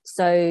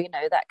 So,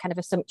 that kind of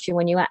assumption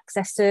when you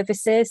access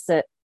services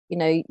that,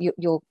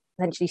 you're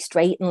essentially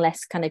straight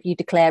unless kind of you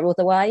declare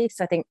otherwise.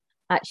 So I think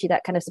actually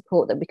that kind of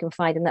support that we can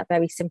find in that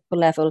very simple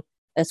level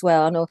as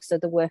well. And also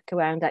the work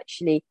around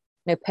actually,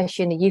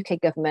 pushing the UK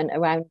government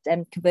around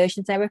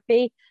conversion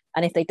therapy.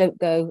 And if they don't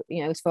go,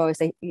 as far as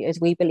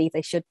we believe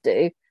they should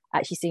do,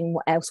 actually seeing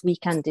what else we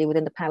can do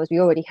within the powers we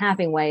already have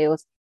in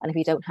Wales. And if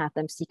we don't have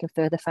them, seeking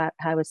further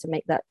powers to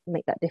make that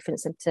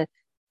difference and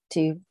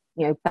to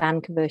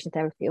ban conversion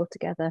therapy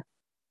altogether.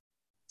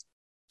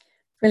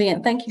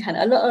 Brilliant, thank you,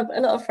 Hannah. A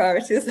lot of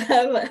priorities,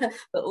 but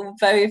all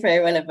very,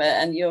 very relevant.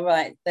 And you're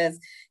right. There's,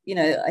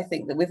 I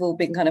think that we've all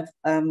been kind of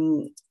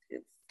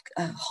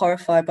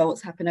horrified by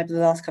what's happened over the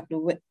last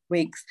couple of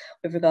weeks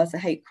with regards to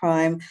hate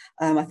crime.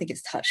 I think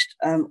it's touched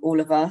all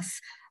of us.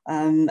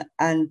 And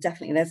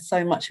definitely there's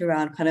so much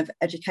around kind of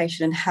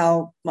education and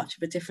how much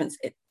of a difference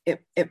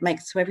it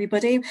makes to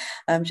everybody,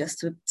 just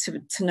to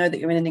know that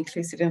you're in an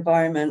inclusive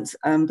environment,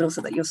 but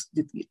also that you're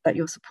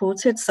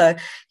supported. So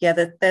yeah,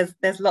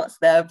 there's lots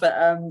there,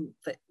 but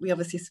we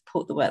obviously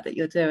support the work that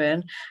you're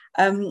doing.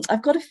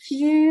 I've got a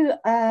few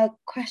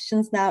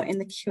questions now in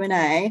the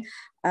Q&A.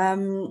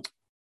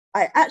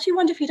 I actually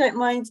wonder if you don't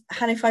mind,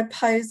 Hannah, if I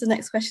pose the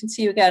next question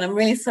to you again. I'm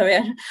really sorry.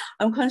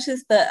 I'm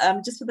conscious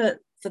that just for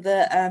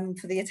the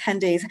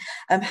attendees,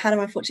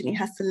 Hannah unfortunately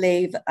has to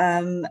leave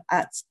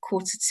at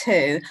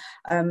 1:45.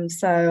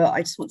 So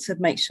I just want to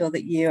make sure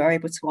that you are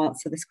able to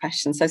answer this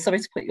question. So sorry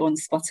to put you on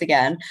the spot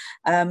again.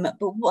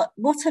 But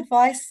what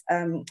advice,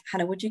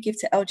 Hannah, would you give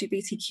to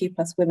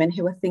LGBTQ+ women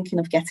who are thinking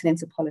of getting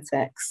into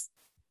politics?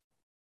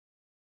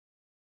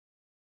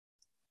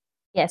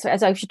 Yeah, so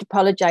as I should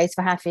apologise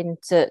for having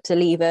to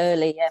leave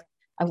early.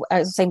 I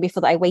was saying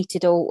before that I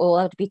waited all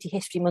LGBT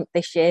History Month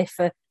this year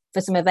for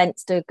some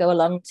events to go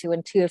along to,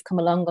 and 2 have come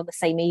along on the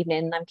same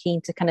evening, and I'm keen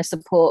to kind of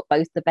support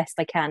both the best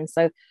I can.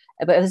 So,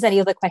 but if there's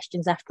any other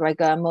questions after I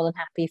go, I'm more than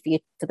happy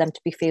for them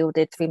to be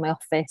fielded through my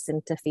office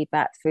and to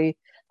feedback through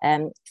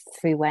WEN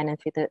and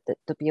through the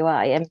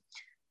WI. And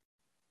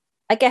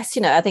I guess,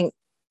 I think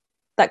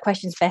that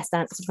question's best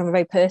answered from a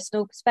very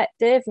personal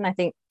perspective. And I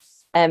think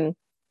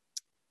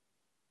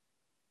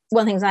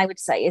one of the things I would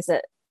say is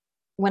that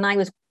when I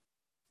was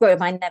growing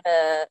up, I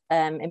never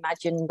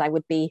imagined I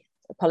would be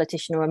a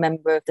politician or a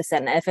member of the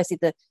Senate. Firstly,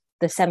 the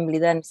Assembly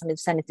then, the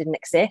Senate didn't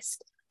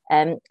exist.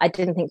 I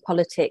didn't think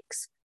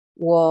politics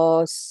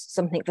was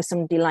something for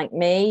somebody like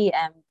me.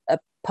 A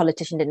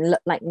politician didn't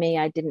look like me.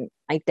 I didn't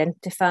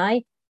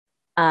identify.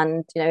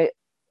 And,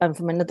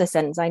 from another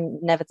sense, I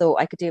never thought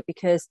I could do it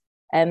because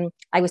I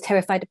was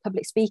terrified of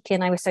public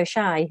speaking. I was so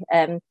shy.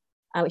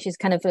 Which is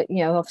kind of,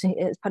 obviously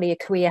it's probably a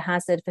career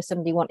hazard for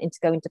somebody wanting to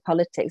go into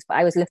politics. But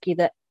I was lucky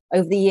that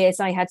over the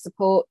years I had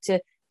support to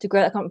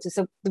grow that confidence.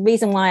 So the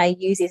reason why I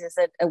use this as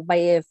a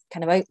way of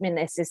kind of opening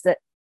this is that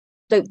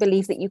don't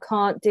believe that you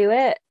can't do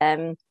it.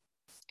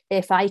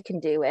 If I can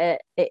do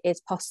it, it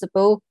is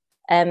possible.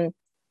 I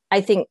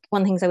think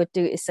one of the things I would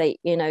do is say,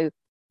 when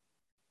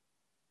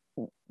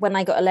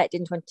I got elected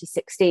in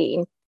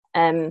 2016,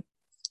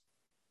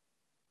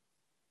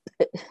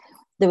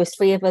 there was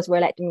 3 of us were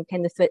elected and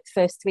became the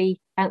first 3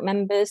 out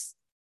members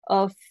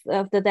of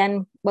the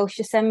then Welsh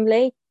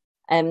Assembly.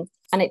 And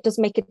it does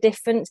make a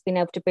difference being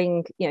able to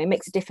bring, it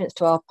makes a difference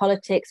to our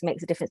politics, it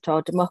makes a difference to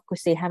our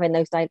democracy, having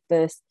those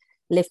diverse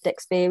lived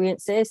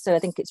experiences. So I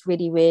think it's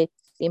really, really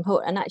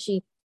important. And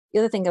actually, the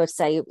other thing I would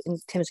say in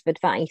terms of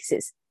advice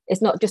is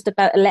it's not just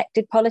about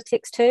elected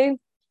politics too.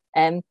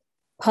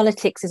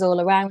 Politics is all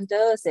around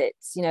us.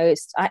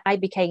 I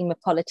became a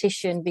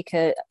politician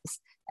because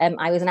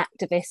I was an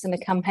activist and a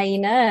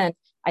campaigner, and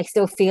I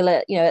still feel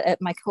at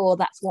my core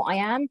that's what I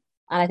am.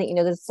 And I think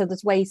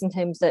there's ways in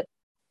terms that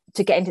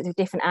to get into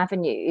different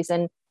avenues,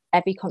 and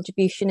every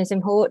contribution is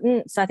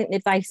important. So I think the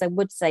advice I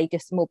would say,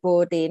 just more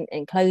broadly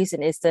in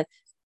closing, is to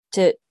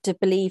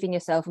believe in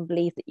yourself and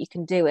believe that you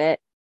can do it,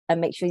 and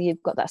make sure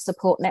you've got that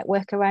support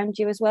network around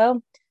you as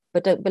well.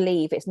 But don't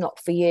believe it's not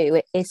for you;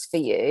 it is for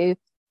you,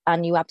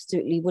 and you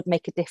absolutely would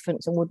make a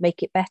difference and would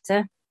make it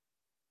better.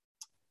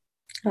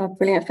 Oh,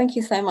 brilliant. Thank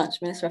you so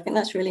much, Minister. I think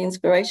that's really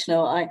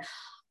inspirational.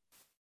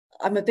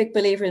 I'm a big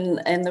believer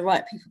in the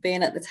right people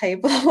being at the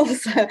table,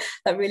 so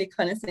that really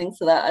kind of sings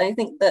to that. I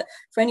think that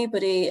for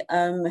anybody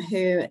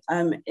who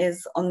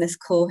is on this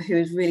call who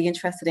is really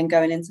interested in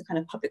going into kind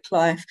of public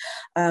life,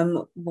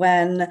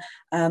 WEN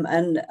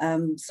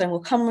and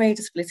Stonewall Cymru,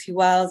 Disability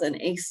Wales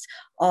and East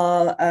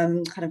are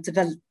kind of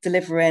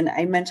delivering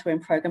a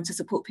mentoring program to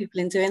support people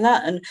in doing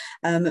that. And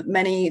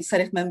many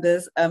SOLIF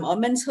members are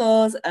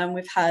mentors, and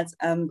we've had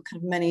kind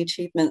of many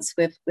achievements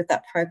with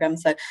that program.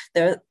 So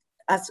there are,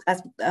 as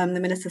the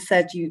Minister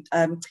said,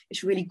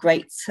 it's really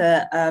great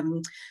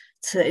to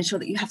to ensure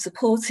that you have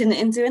support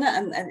in doing it,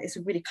 and it's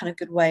a really kind of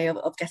good way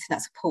of getting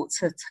that support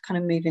to kind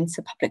of move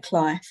into public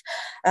life.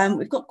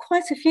 We've got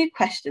quite a few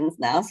questions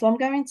now, so I'm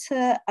going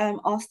to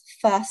ask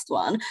the first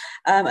one,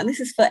 and this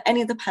is for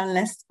any of the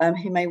panelists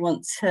who may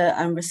want to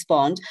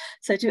respond.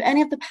 So do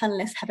any of the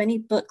panelists have any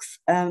book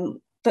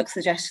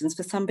suggestions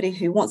for somebody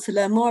who wants to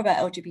learn more about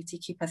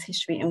LGBTQ+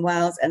 history in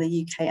Wales and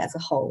the UK as a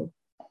whole?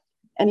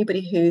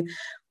 Anybody who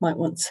might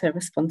want to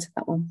respond to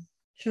that one?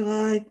 Shall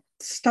I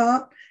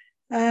start?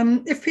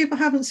 If people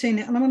haven't seen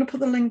it, and I'm going to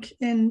put the link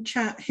in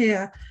chat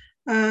here,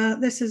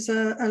 this is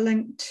a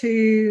link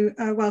to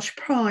Welsh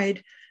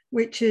Pride,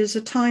 which is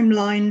a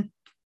timeline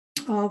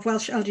of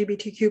Welsh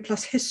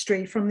LGBTQ+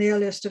 history from the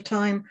earliest of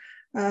time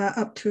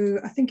up to,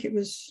 I think it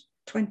was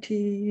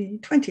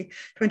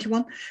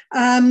 2021.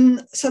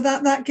 So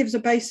that gives a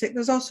basic.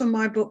 There's also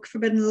my book,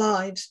 Forbidden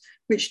Lives,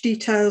 which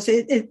details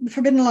it.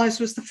 Forbidden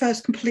Lives was the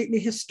first completely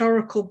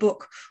historical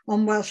book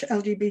on Welsh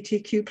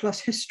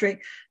LGBTQ+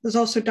 history. There's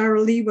also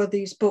Daryl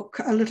Leworthy's book,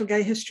 A Little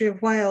Gay History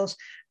of Wales,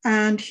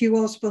 and Hugh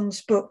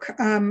Osborne's book,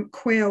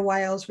 Queer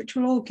Wales, which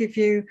will all give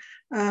you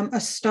a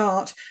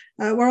start.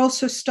 We're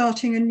also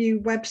starting a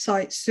new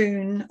website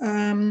soon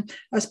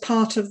as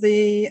part of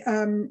the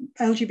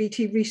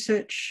LGBT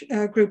Research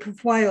Group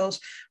of Wales,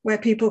 where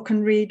people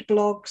can read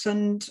blogs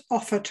and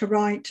offer to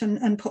write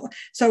and put.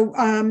 So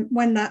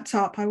when that's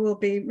up, I will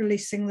be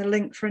releasing the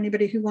link for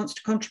anybody who wants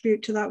to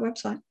contribute to that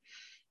website.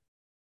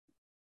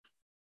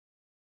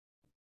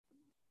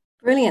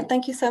 Brilliant,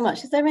 thank you so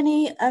much. Is there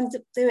any,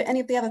 do any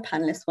of the other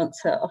panelists want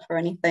to offer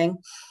anything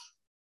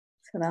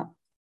to that?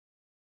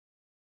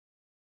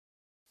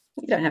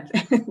 You don't have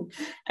to.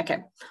 Okay,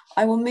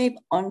 I will move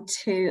on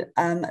to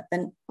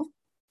the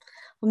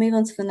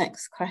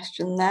next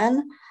question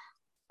then.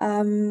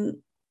 And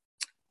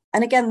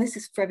again, this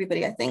is for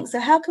everybody, I think.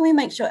 So how can we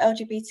make sure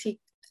LGBTIQ+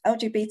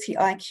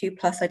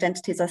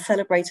 identities are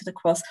celebrated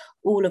across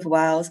all of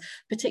Wales,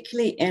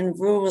 particularly in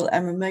rural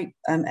and remote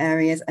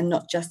areas, and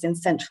not just in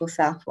central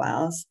South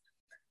Wales?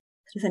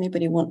 Does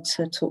anybody want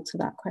to talk to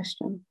that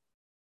question?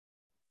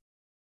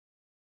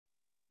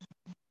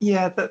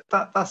 Yeah,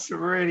 that's a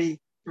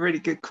really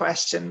good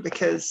question,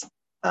 because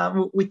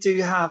we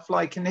do have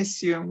like an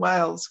issue in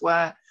Wales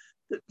where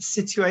the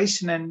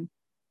situation in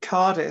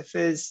Cardiff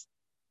is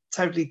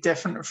totally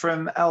different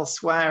from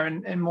elsewhere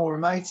in more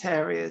remote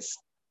areas.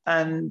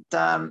 And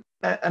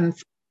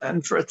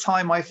for a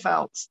time I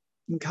felt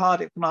in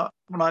Cardiff,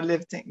 when I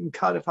lived in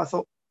Cardiff, I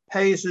thought,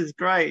 Hayes is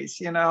great,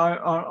 you know,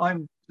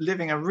 I'm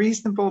living a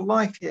reasonable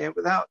life here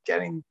without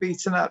getting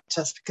beaten up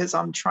just because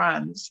I'm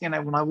trans, you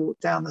know, when I walk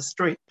down the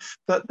street.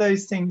 But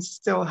those things are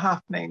still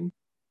happening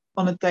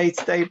on a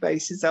day-to-day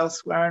basis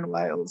elsewhere in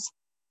Wales.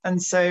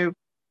 And so,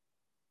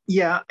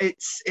 yeah,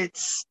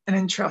 it's an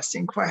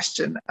interesting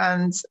question,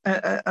 and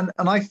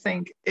I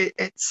think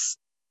it's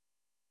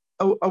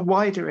a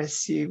wider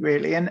issue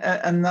really,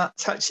 and that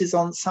touches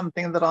on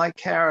something that I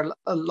care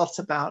a lot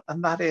about,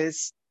 and that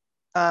is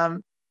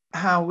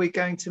how we're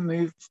going to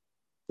move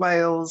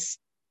Wales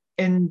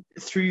into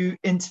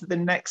the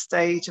next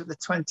stage of the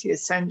 20th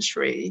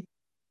century,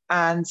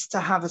 and to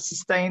have a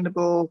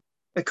sustainable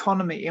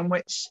economy in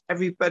which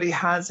everybody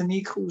has an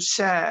equal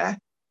share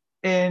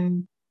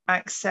in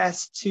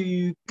access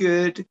to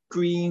good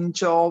green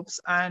jobs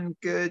and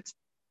good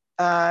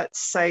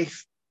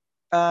safe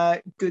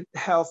good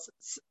health,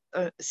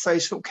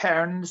 social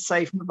care, and a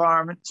safe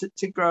environment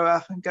to grow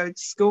up and go to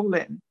school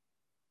in.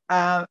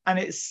 And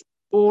it's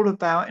all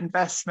about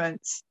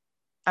investments,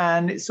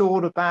 and it's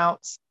all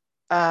about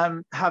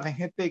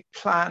having a big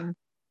plan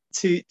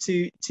to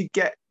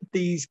get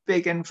these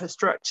big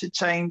infrastructure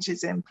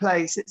changes in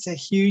place. It's a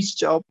huge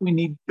job. We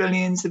need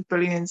billions and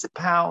billions of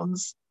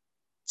pounds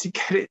to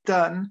get it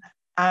done,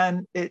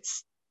 and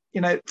it's,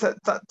 you know,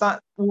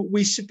 that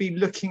we should be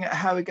looking at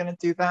how we're going to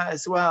do that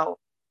as well,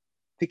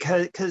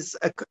 because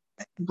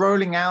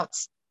rolling out,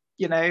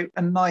 you know,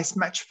 a nice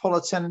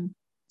metropolitan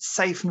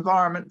safe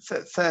environment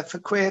for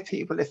queer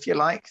people, if you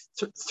like,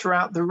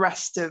 throughout the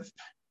rest of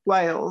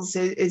Wales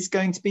is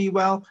going to be,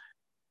 well,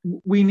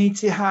 we need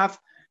to have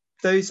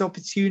those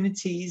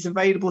opportunities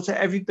available to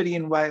everybody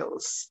in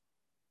Wales.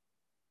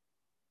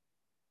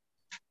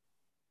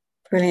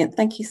 Brilliant,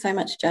 thank you so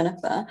much,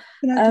 Jennifer.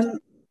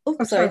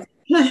 Sorry.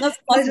 Not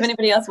if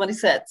anybody else wanted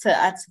to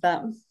add to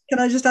that. Can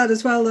I just add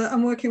as well that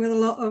I'm working with a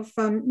lot of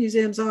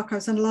museums,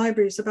 archives and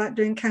libraries about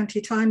doing county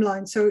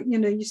timelines. So, you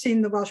know, you've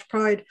seen the Welsh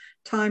Pride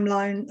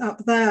timeline up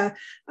there.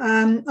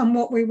 And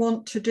what we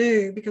want to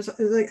do, because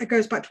it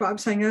goes back to what I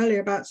was saying earlier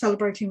about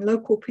celebrating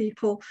local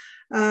people,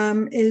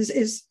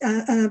 is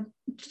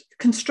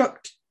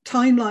construct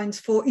timelines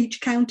for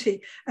each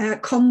county.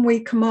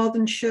 Conwy,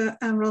 Carmarthenshire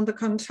and Rhondda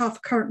Cynon Taf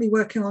are currently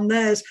working on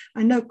theirs.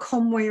 I know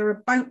Conwy are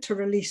about to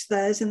release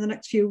theirs in the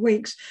next few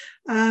weeks,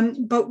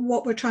 but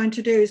what we're trying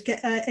to do is get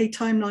a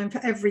timeline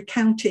for every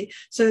county,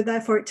 so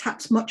therefore it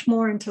taps much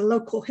more into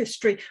local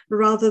history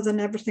rather than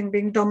everything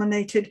being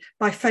dominated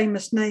by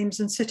famous names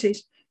and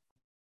cities.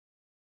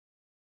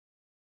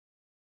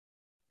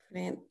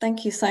 Brilliant,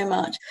 thank you so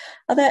much.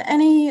 Are there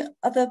any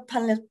other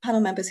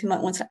panel members who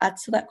might want to add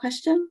to that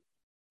question?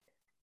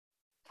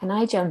 Can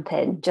I jump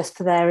in just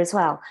for there as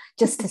well?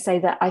 Just to say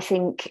that I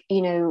think,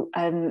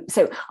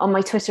 so on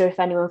my Twitter, if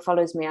anyone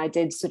follows me, I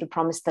did sort of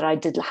promise that I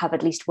did have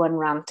at least one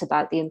rant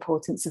about the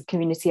importance of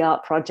community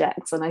art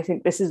projects. And I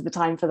think this is the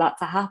time for that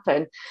to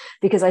happen,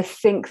 because I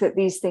think that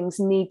these things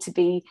need to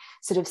be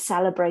sort of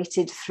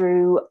celebrated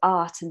through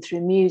art and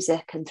through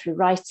music and through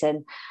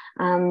writing.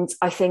 And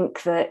I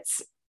think that,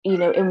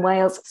 in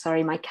Wales,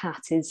 sorry, my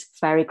cat is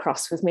very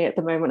cross with me at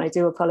the moment, I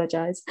do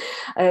apologise.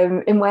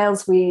 In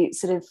Wales,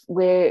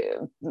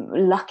 we're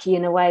lucky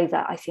in a way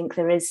that I think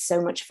there is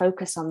so much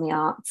focus on the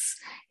arts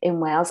in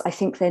Wales. I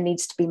think there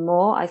needs to be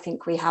more. I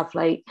think we have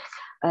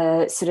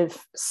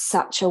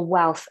such a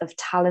wealth of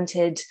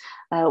talented,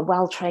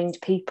 well-trained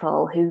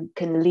people who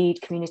can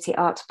lead community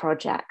arts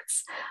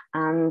projects.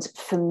 And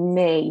for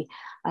me,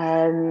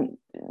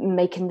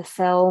 making the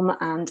film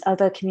and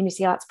other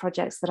community arts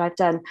projects that I've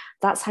done,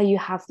 that's how you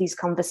have these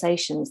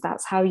conversations.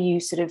 That's how you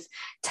sort of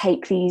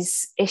take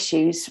these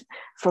issues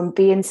from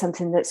being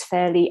something that's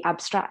fairly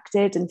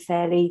abstracted and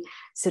fairly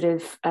sort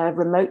of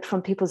remote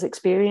from people's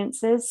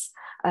experiences,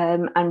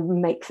 and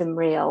make them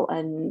real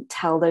and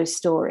tell those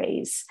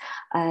stories.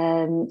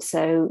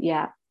 So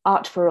yeah,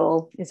 art for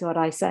all is what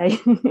I say.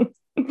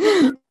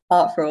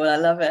 Art for all, I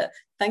love it.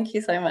 Thank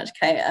you so much,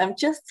 Kate.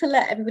 Just to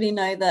let everybody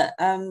know that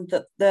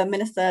that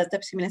the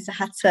Deputy Minister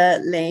had to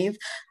leave.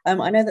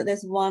 I know that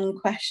there's one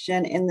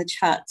question in the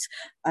chat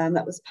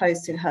that was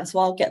posed to her, so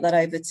I'll get that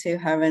over to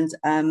her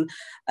and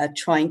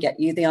try and get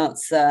you the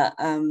answer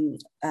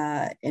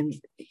in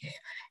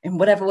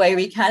whatever way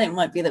we can. It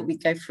might be that we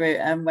go through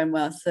when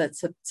we're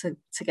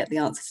to get the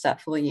answer to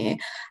that for you.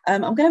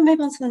 I'm going to move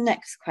on to the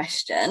next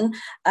question.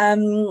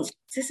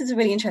 This is a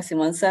really interesting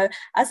one. So,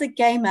 as a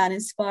gay man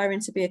inspiring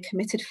to be a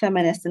committed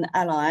feminist and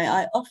ally,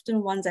 I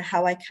often wonder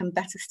how I can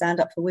better stand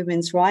up for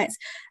women's rights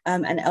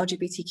and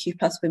LGBTQ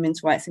plus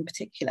women's rights in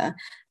particular.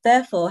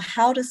 Therefore,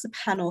 how does the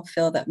panel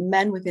feel that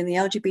men within the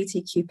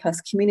LGBTQ plus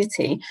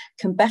community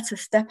can better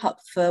step up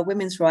for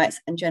women's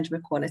rights and gender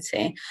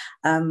equality?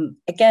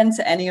 Again,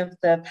 to any of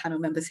the panel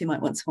members who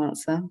might want to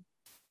answer.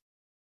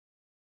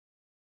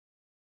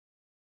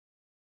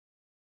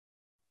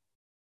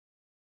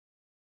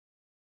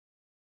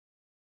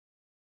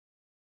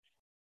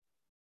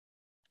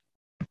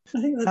 I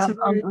think that's a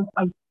very...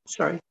 I'm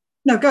sorry.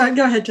 No, go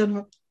ahead,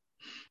 John.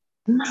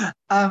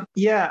 I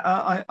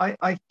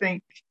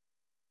think,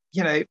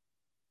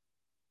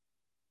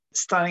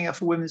 standing up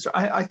for women's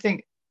rights, I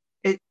think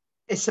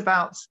it's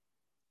about,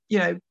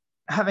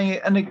 having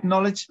an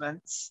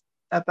acknowledgement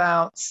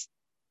about,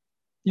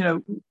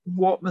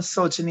 what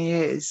misogyny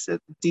is at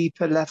the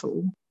deeper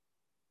level.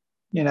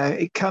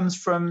 It comes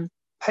from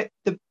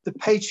the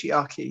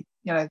patriarchy,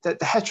 the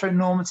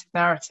heteronormative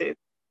narrative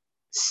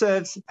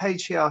serves the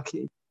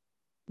patriarchy.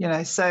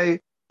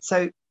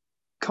 So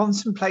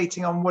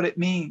contemplating on what it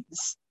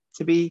means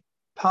to be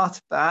part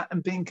of that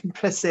and being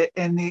complicit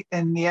in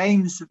the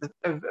aims of the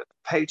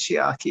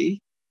patriarchy,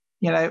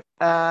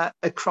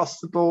 across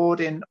the board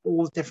in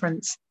all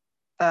different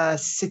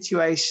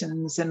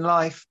situations in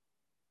life,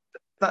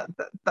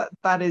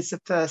 that is the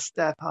first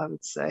step, I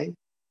would say.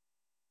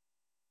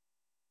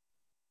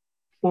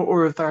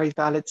 Or a very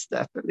valid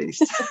step, at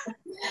least.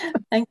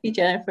 Thank you,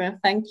 Jennifer, and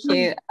thank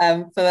you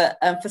for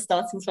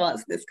starting to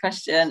answer this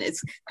question.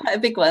 It's quite a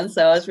big one,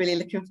 so I was really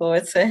looking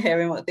forward to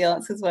hearing what the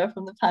answers were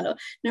from the panel.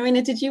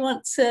 Nerina, did you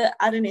want to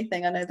add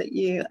anything? I know that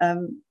you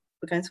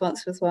were going to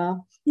answer as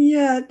well.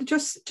 Yeah,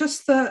 just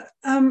that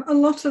a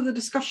lot of the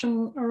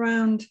discussion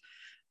around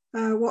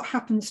what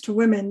happens to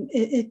women,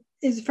 it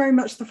is very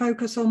much the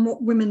focus on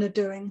what women are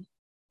doing,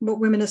 what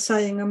women are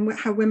saying, and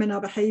how women are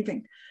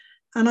behaving.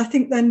 And I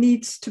think there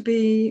needs to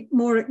be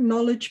more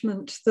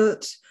acknowledgement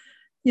that,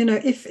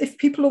 if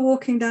people are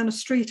walking down a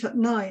street at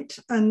night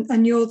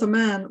and you're the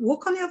man,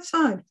 walk on the other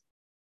side.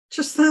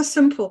 Just that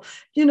simple.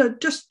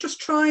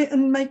 Just try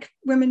and make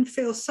women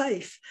feel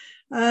safe.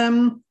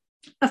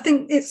 I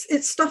think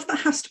it's stuff that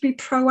has to be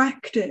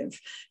proactive.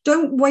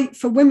 Don't wait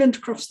for women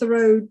to cross the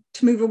road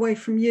to move away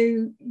from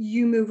you.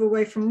 You move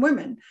away from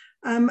women,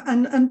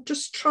 and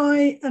just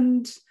try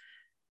and,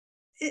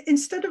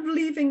 instead of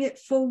leaving it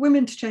for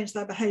women to change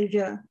their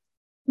behaviour,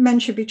 men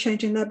should be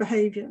changing their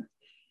behaviour.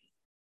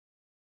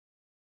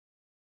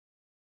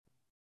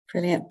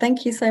 Brilliant.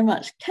 Thank you so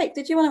much. Kate,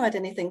 did you want to add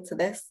anything to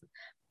this?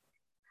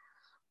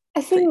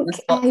 I think,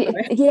 I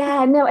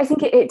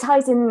think it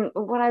ties in,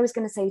 what I was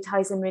going to say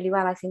ties in really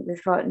well, I think,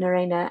 with what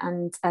Nerina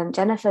and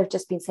Jennifer have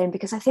just been saying,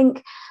 because I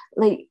think,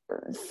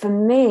 for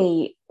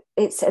me,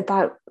 it's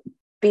about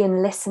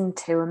being listened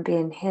to and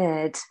being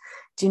heard.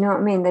 Do you know what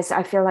I mean?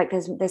 I feel like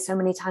there's so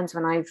many times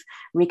when I've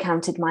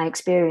recounted my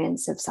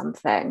experience of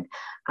something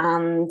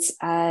and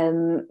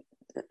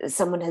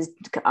someone has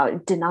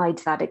denied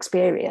that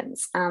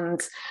experience, and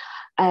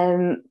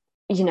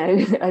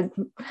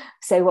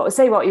say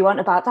what you want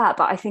about that,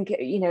 but I think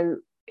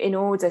in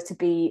order to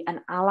be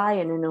an ally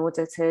and in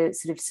order to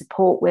sort of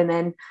support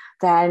women,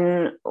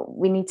 then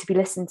we need to be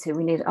listened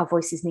to. Our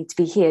voices need to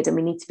be heard, and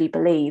we need to be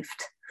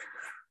believed.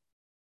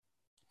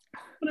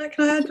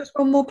 Can I add just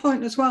one more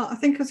point as well? I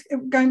think,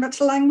 going back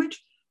to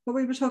language, what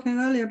we were talking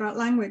earlier about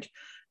language.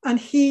 And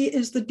he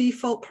is the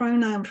default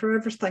pronoun for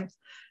everything.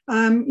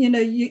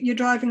 You're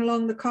driving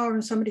along the car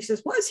and somebody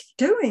says, what is he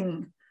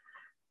doing?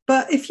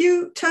 But if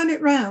you turn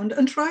it round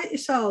and try it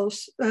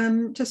yourselves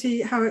to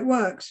see how it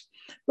works,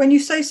 when you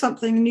say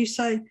something and you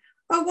say,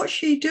 oh, what's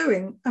she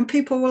doing? And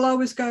people will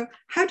always go,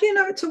 how do you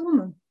know it's a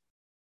woman?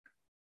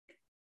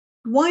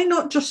 Why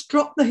not just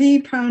drop the he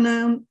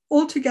pronoun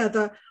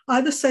altogether,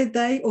 either say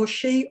they or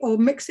she or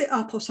mix it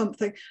up or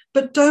something,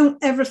 but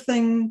don't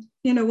everything,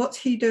 what's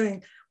he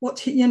doing?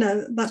 What's he,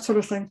 that sort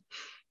of thing.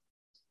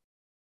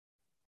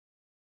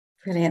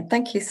 Brilliant.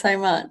 Thank you so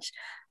much.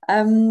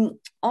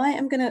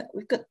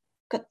 We've got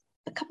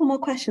a couple more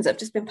questions that have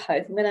just been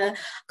posed. I'm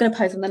gonna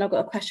pose them, then I've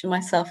got a question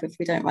myself if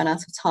we don't run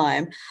out of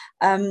time.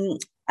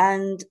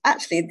 And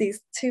actually,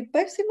 these two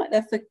both seem like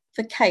they're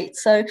for Kate.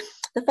 So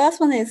the first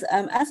one is,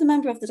 as a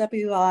member of the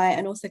WI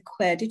and also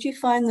queer, did you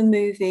find the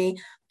movie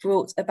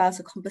brought about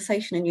a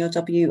conversation in your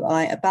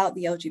WI about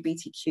the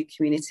LGBTQ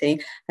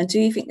community? And do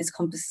you think this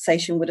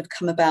conversation would have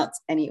come about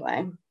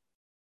anyway?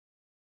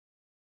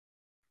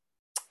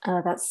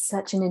 Oh, that's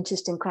such an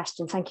interesting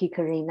question. Thank you,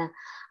 Karina.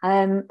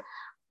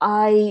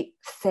 I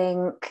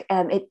think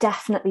it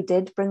definitely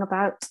did bring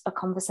about a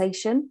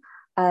conversation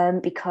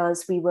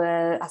because we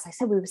were, as I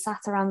said, we were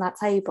sat around that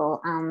table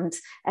and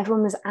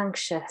everyone was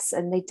anxious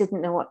and they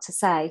didn't know what to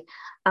say.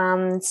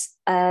 And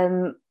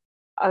I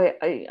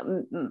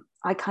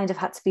kind of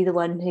had to be the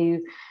one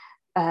who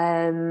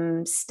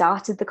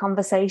started the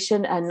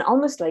conversation and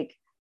almost like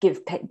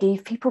give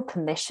people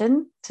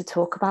permission to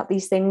talk about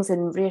these things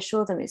and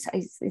reassure them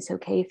it's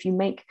okay if you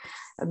make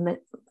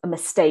a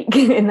mistake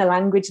in the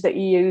language that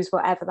you use,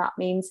 whatever that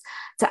means,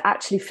 to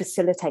actually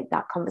facilitate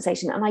that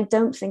conversation. And I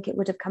don't think it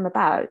would have come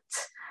about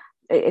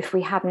if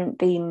we hadn't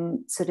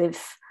been sort of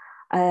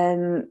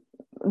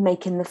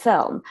making the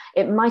film.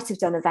 It might have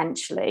done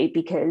eventually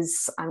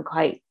because I'm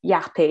quite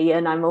yappy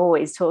and I'm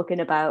always talking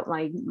about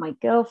my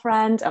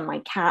girlfriend and my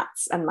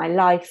cats and my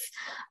life,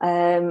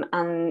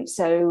 and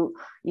so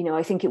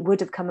I think it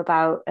would have come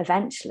about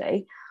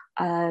eventually,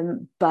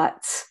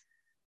 but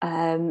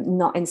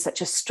not in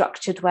such a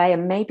structured way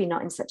and maybe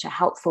not in such a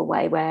helpful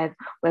way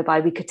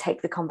whereby we could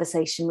take the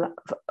conversation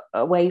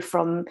away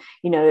from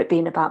it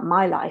being about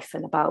my life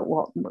and about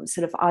what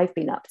sort of I've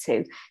been up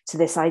to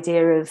this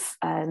idea of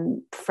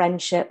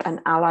friendship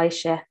and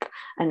allyship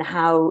and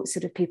how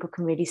sort of people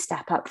can really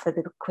step up for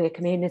the queer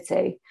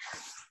community.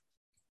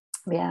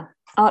 Yeah,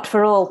 art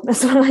for all.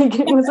 That's what I'm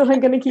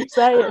going to keep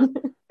saying.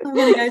 I'm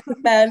going to go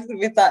to bed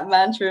with that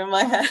mantra in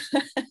my head.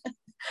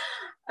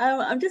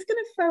 I'm just going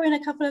to throw in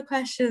a couple of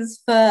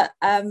questions for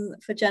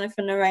Jennifer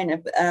and Lorena,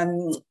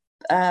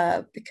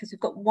 because we've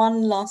got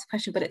one last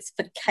question, but it's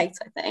for Kate,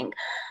 I think.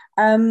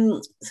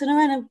 So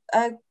Lorena,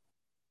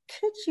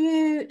 could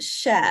you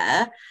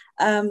share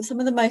some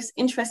of the most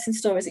interesting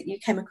stories that you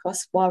came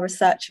across while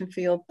researching for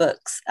your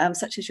books,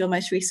 such as your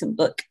most recent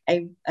book,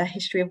 A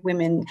History of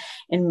Women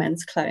in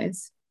Men's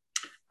Clothes?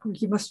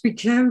 You must be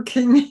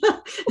joking.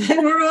 They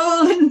were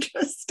all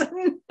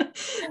interesting.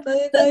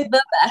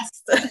 The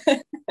best.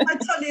 I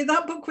tell you,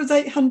 that book was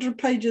 800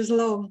 pages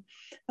long,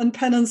 and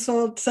Pen and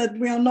Sword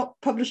said, we are not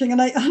publishing an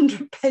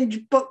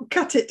 800-page book,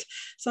 cut it.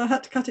 So I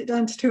had to cut it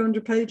down to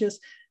 200 pages.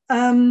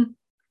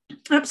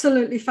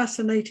 Absolutely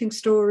fascinating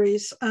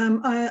stories.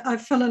 I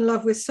fell in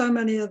love with so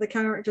many of the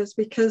characters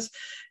because,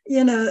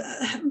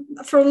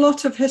 for a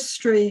lot of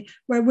history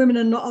where women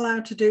are not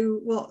allowed to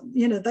do what,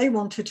 they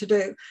wanted to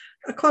do,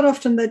 quite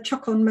often they'd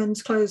chuck on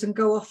men's clothes and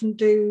go off and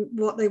do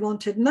what they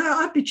wanted. Now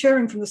I'd be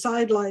cheering from the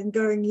sideline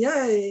going,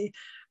 yay.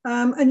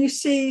 And you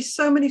see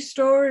so many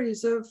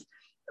stories of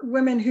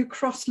women who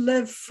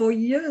cross-live for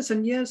years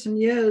and years and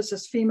years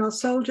as female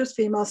soldiers,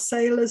 female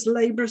sailors,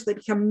 labourers. They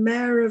become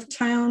mayor of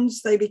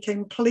towns, they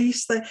became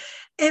police,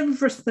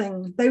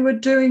 everything. They were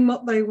doing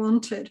what they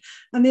wanted.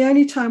 And the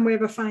only time we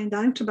ever find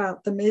out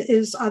about them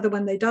is either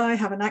when they die,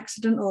 have an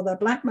accident, or they're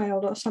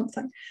blackmailed or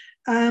something.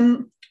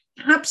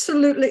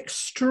 Absolutely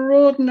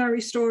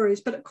extraordinary stories,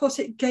 but of course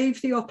it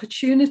gave the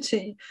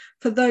opportunity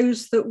for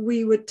those that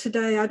we would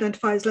today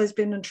identify as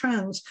lesbian and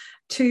trans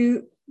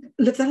to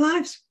live their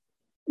lives.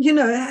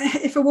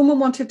 If a woman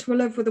wanted to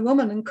live with a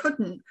woman and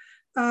couldn't,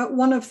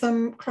 one of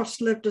them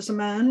cross-lived as a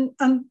man,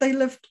 and they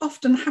lived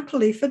often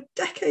happily for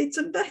decades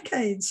and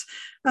decades.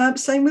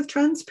 Same with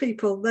trans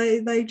people.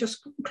 They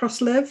just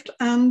cross-lived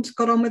and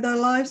got on with their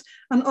lives,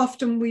 and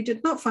often we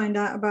did not find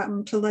out about them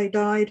until they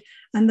died,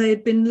 and they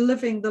had been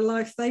living the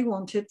life they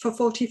wanted for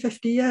 40,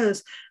 50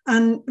 years.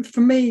 And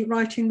for me,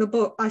 writing the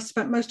book, I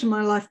spent most of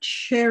my life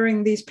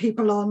cheering these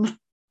people on.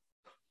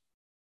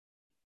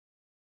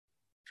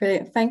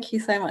 Brilliant. Thank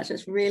you so much.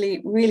 It's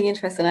really, really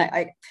interesting.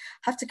 I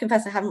have to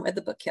confess I haven't read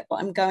the book yet,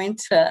 but I'm going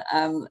to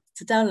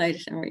download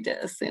it and read it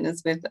as soon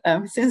as we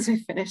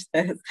finish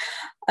this.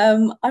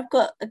 I've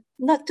got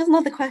just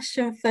another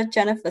question for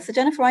Jennifer. So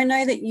Jennifer, I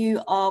know that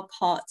you are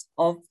part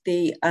of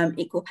the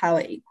Equal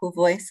Power, Equal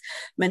Voice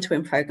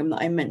mentoring program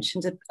that I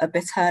mentioned a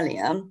bit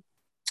earlier.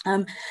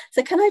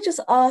 So can I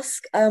just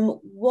ask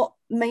what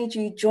made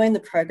you join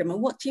the program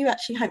and what do you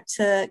actually hope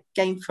to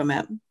gain from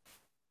it?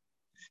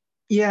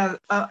 Yeah,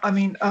 I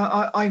mean,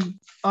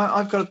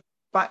 I've got a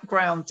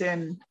background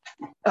in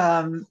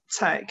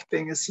tech,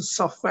 being a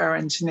software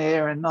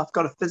engineer, and I've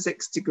got a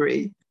physics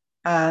degree.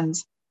 And,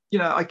 you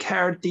know, I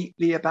care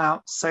deeply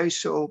about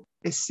social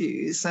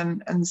issues.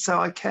 And so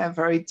I care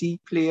very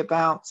deeply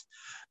about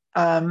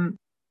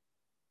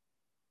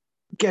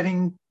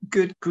getting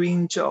good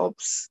green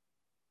jobs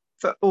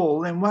for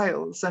all in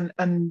Wales.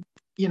 And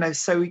you know,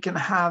 so we can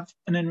have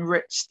an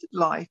enriched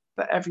life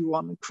for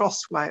everyone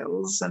across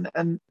Wales,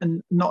 and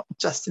not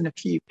just in a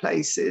few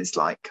places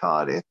like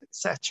Cardiff,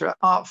 etc.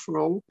 Art for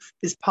All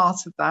is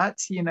part of that,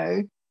 you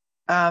know,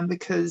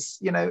 because,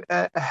 you know,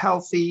 a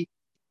healthy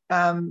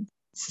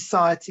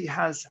society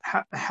has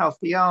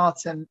healthy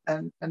art, and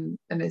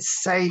is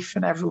safe,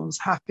 and everyone's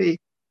happy,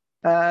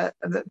 that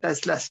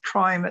there's less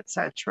crime,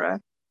 etc.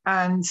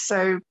 And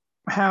so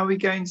how are we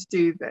going to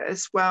do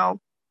this? Well,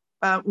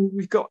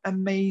 we've got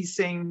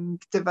amazing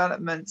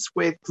developments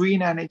with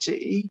green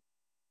energy.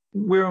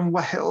 We're in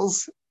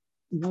Wales.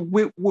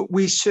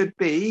 We should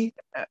be,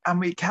 and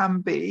we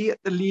can be, at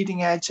the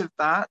leading edge of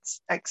that,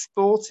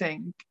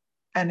 exporting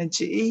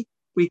energy.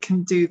 We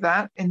can do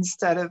that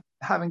instead of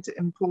having to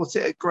import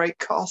it at great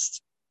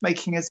cost,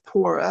 making us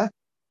poorer.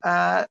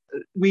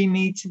 We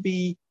need to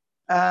be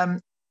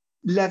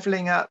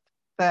levelling up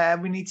there.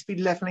 We need to be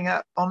levelling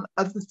up on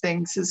other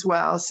things as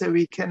well, so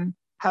we can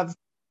have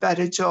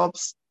better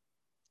jobs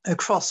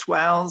across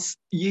Wales,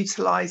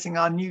 utilising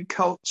our new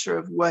culture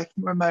of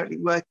working remotely,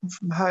 working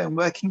from home,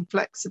 working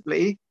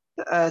flexibly,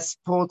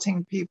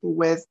 supporting people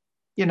with,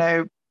 you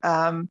know,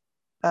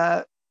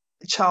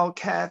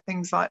 childcare,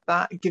 things like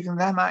that, giving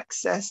them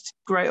access to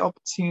great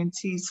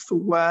opportunities for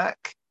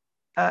work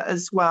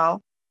as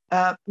well.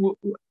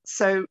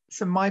 So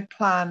my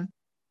plan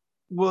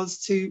was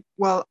to,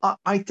 well,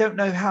 I don't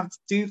know how to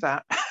do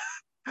that.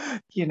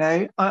 You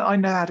know, I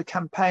know how to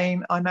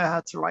campaign, I know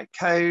how to write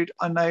code,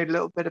 I know a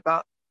little bit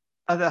about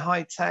other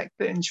high tech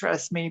that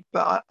interests me,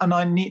 but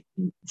I need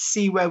to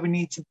see where we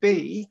need to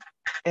be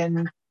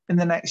in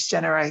the next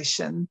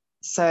generation.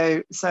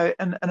 So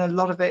and a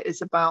lot of it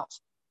is about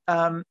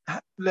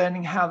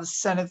learning how the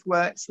Senedd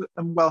works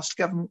and Welsh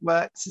Government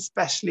works,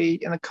 especially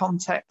in the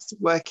context of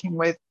working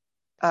with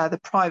the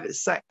private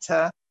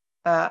sector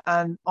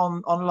and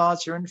on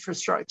larger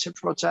infrastructure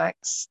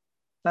projects,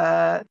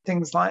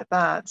 things like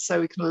that, so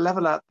we can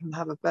level up and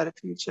have a better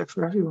future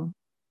for everyone.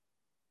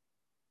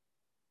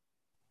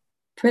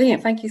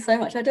 Brilliant, thank you so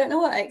much. I don't know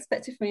what I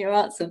expected from your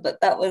answer,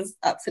 but that was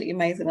absolutely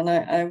amazing. And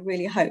I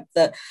really hope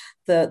that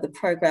the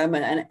programme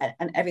and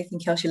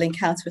everything else you'll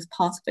encounter as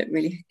part of it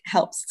really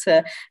helps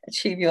to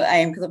achieve your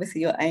aim, because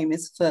obviously your aim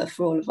is for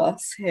all of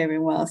us here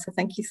in Wales. So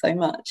thank you so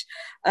much.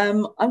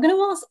 I'm going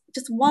to ask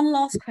just one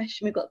last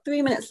question. We've got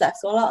 3 minutes left,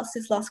 so I'll ask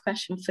this last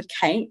question for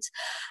Kate.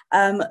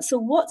 So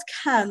what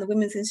can the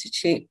Women's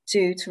Institute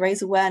do to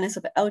raise awareness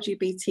of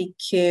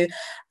LGBTQ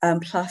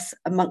plus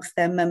amongst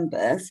their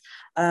members?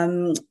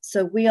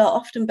 So we are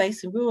often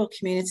based in rural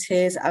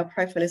communities. Our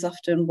profile is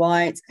often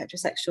white,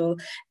 heterosexual,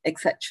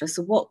 etc.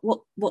 So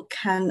what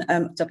can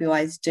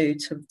WIs do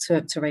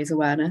to raise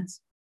awareness?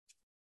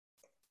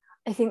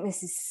 I think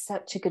this is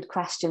such a good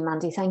question,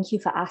 Mandy. Thank you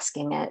for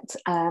asking it.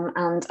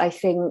 And I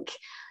think,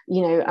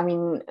 you know, I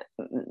mean,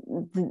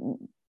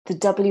 the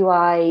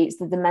WI,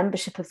 the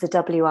membership of the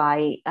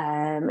WI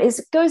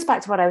goes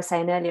back to what I was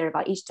saying earlier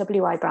about each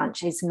WI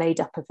branch is made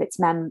up of its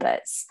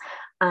members.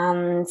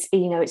 And,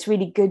 you know, it's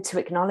really good to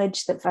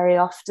acknowledge that very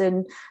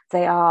often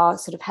they are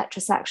sort of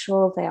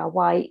heterosexual, they are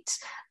white,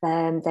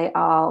 they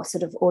are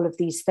sort of all of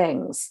these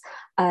things.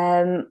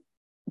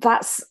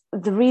 That's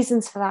the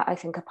reasons for that, I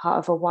think, are part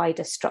of a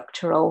wider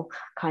structural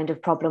kind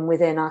of problem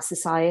within our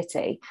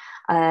society.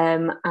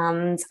 And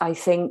I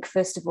think,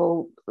 first of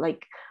all,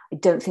 like, I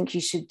don't think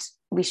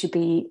we should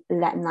be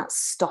letting that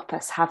stop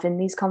us having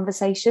these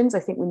conversations.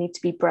 I think we need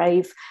to be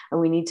brave and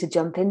we need to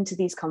jump into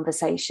these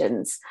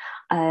conversations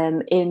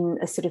in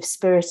a sort of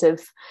spirit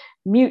of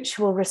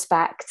mutual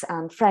respect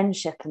and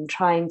friendship, and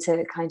trying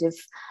to kind of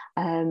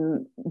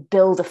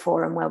build a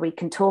forum where we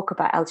can talk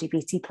about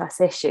LGBT plus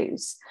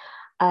issues.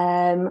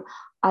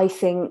 I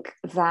think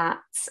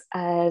that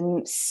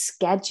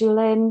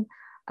scheduling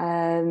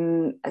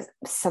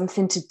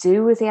something to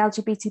do with the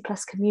LGBT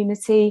plus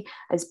community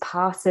as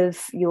part of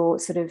your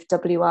sort of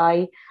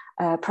WI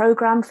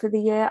program for the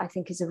year, I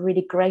think is a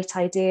really great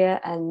idea.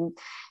 And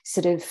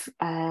sort of,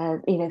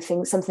 you know,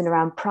 something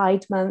around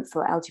Pride Month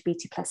or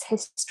LGBT plus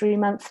History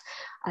Month.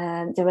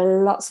 There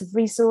are lots of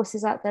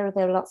resources out there.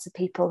 There are lots of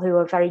people who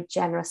are very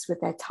generous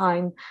with their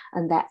time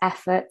and their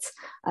effort,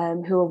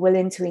 who are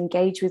willing to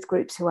engage with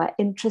groups who are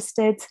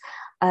interested.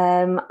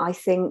 I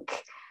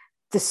think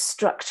the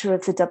structure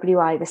of the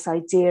WI, this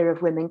idea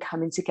of women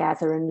coming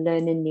together and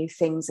learning new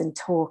things and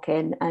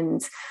talking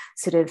and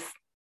sort of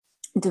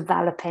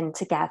developing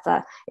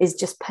together, is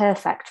just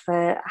perfect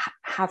for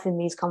having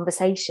these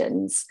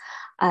conversations.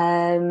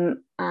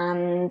 And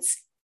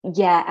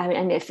yeah, I mean,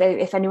 and if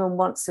anyone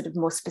wants sort of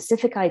more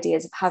specific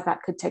ideas of how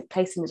that could take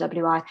place in the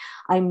WI,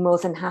 I'm more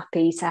than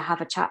happy to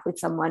have a chat with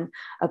someone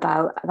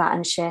about that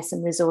and share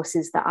some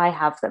resources that I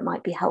have that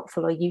might be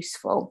helpful or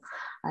useful.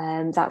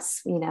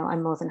 That's,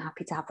 I'm more than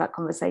happy to have that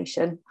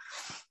conversation.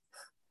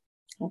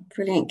 Oh,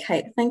 brilliant,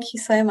 Kate. Thank you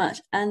so much.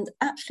 And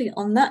actually,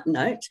 on that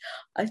note,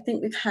 I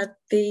think we've had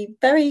the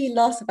very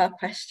last of our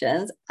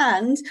questions,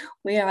 and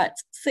we are at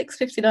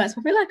 6:59. So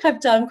I feel like I've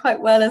done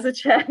quite well as a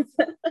chair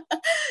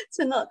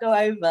to not go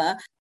over.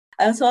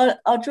 So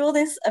I'll draw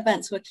this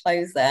event to a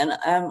close then.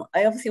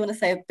 I obviously want to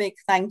say a big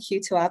thank you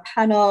to our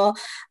panel.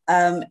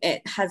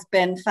 It has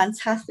been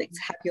fantastic to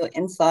have your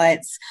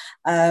insights,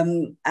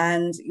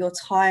 and your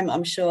time,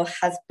 I'm sure,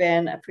 has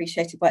been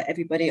appreciated by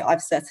everybody.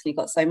 I've certainly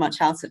got so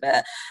much out of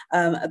it.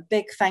 A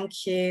big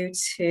thank you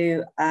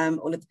to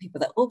all of the people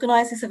that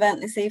organised this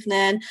event this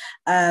evening,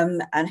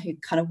 and who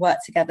kind of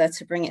worked together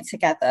to bring it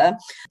together.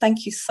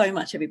 Thank you so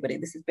much, everybody.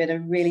 This has been a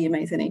really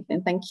amazing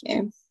evening. Thank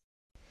you.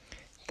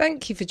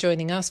 Thank you for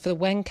joining us for the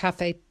When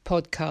Cafe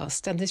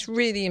podcast and this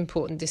really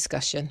important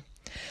discussion.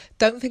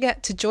 Don't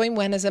forget to join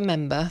When as a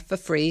member for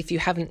free if you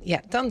haven't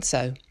yet done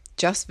so.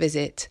 Just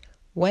visit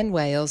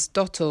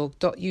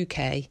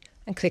whenwales.org.uk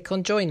and click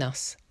on Join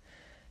Us.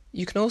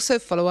 You can also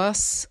follow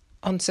us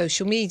on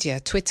social media,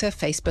 Twitter,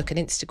 Facebook and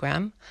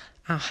Instagram.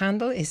 Our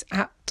handle is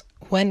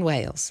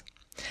 @WhenWales.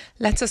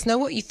 Let us know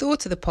what you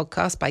thought of the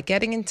podcast by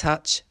getting in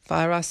touch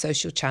via our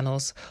social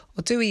channels,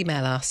 or do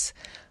email us.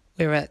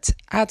 We're at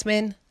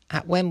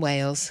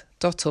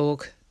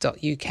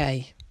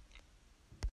admin@whenwales.org.uk.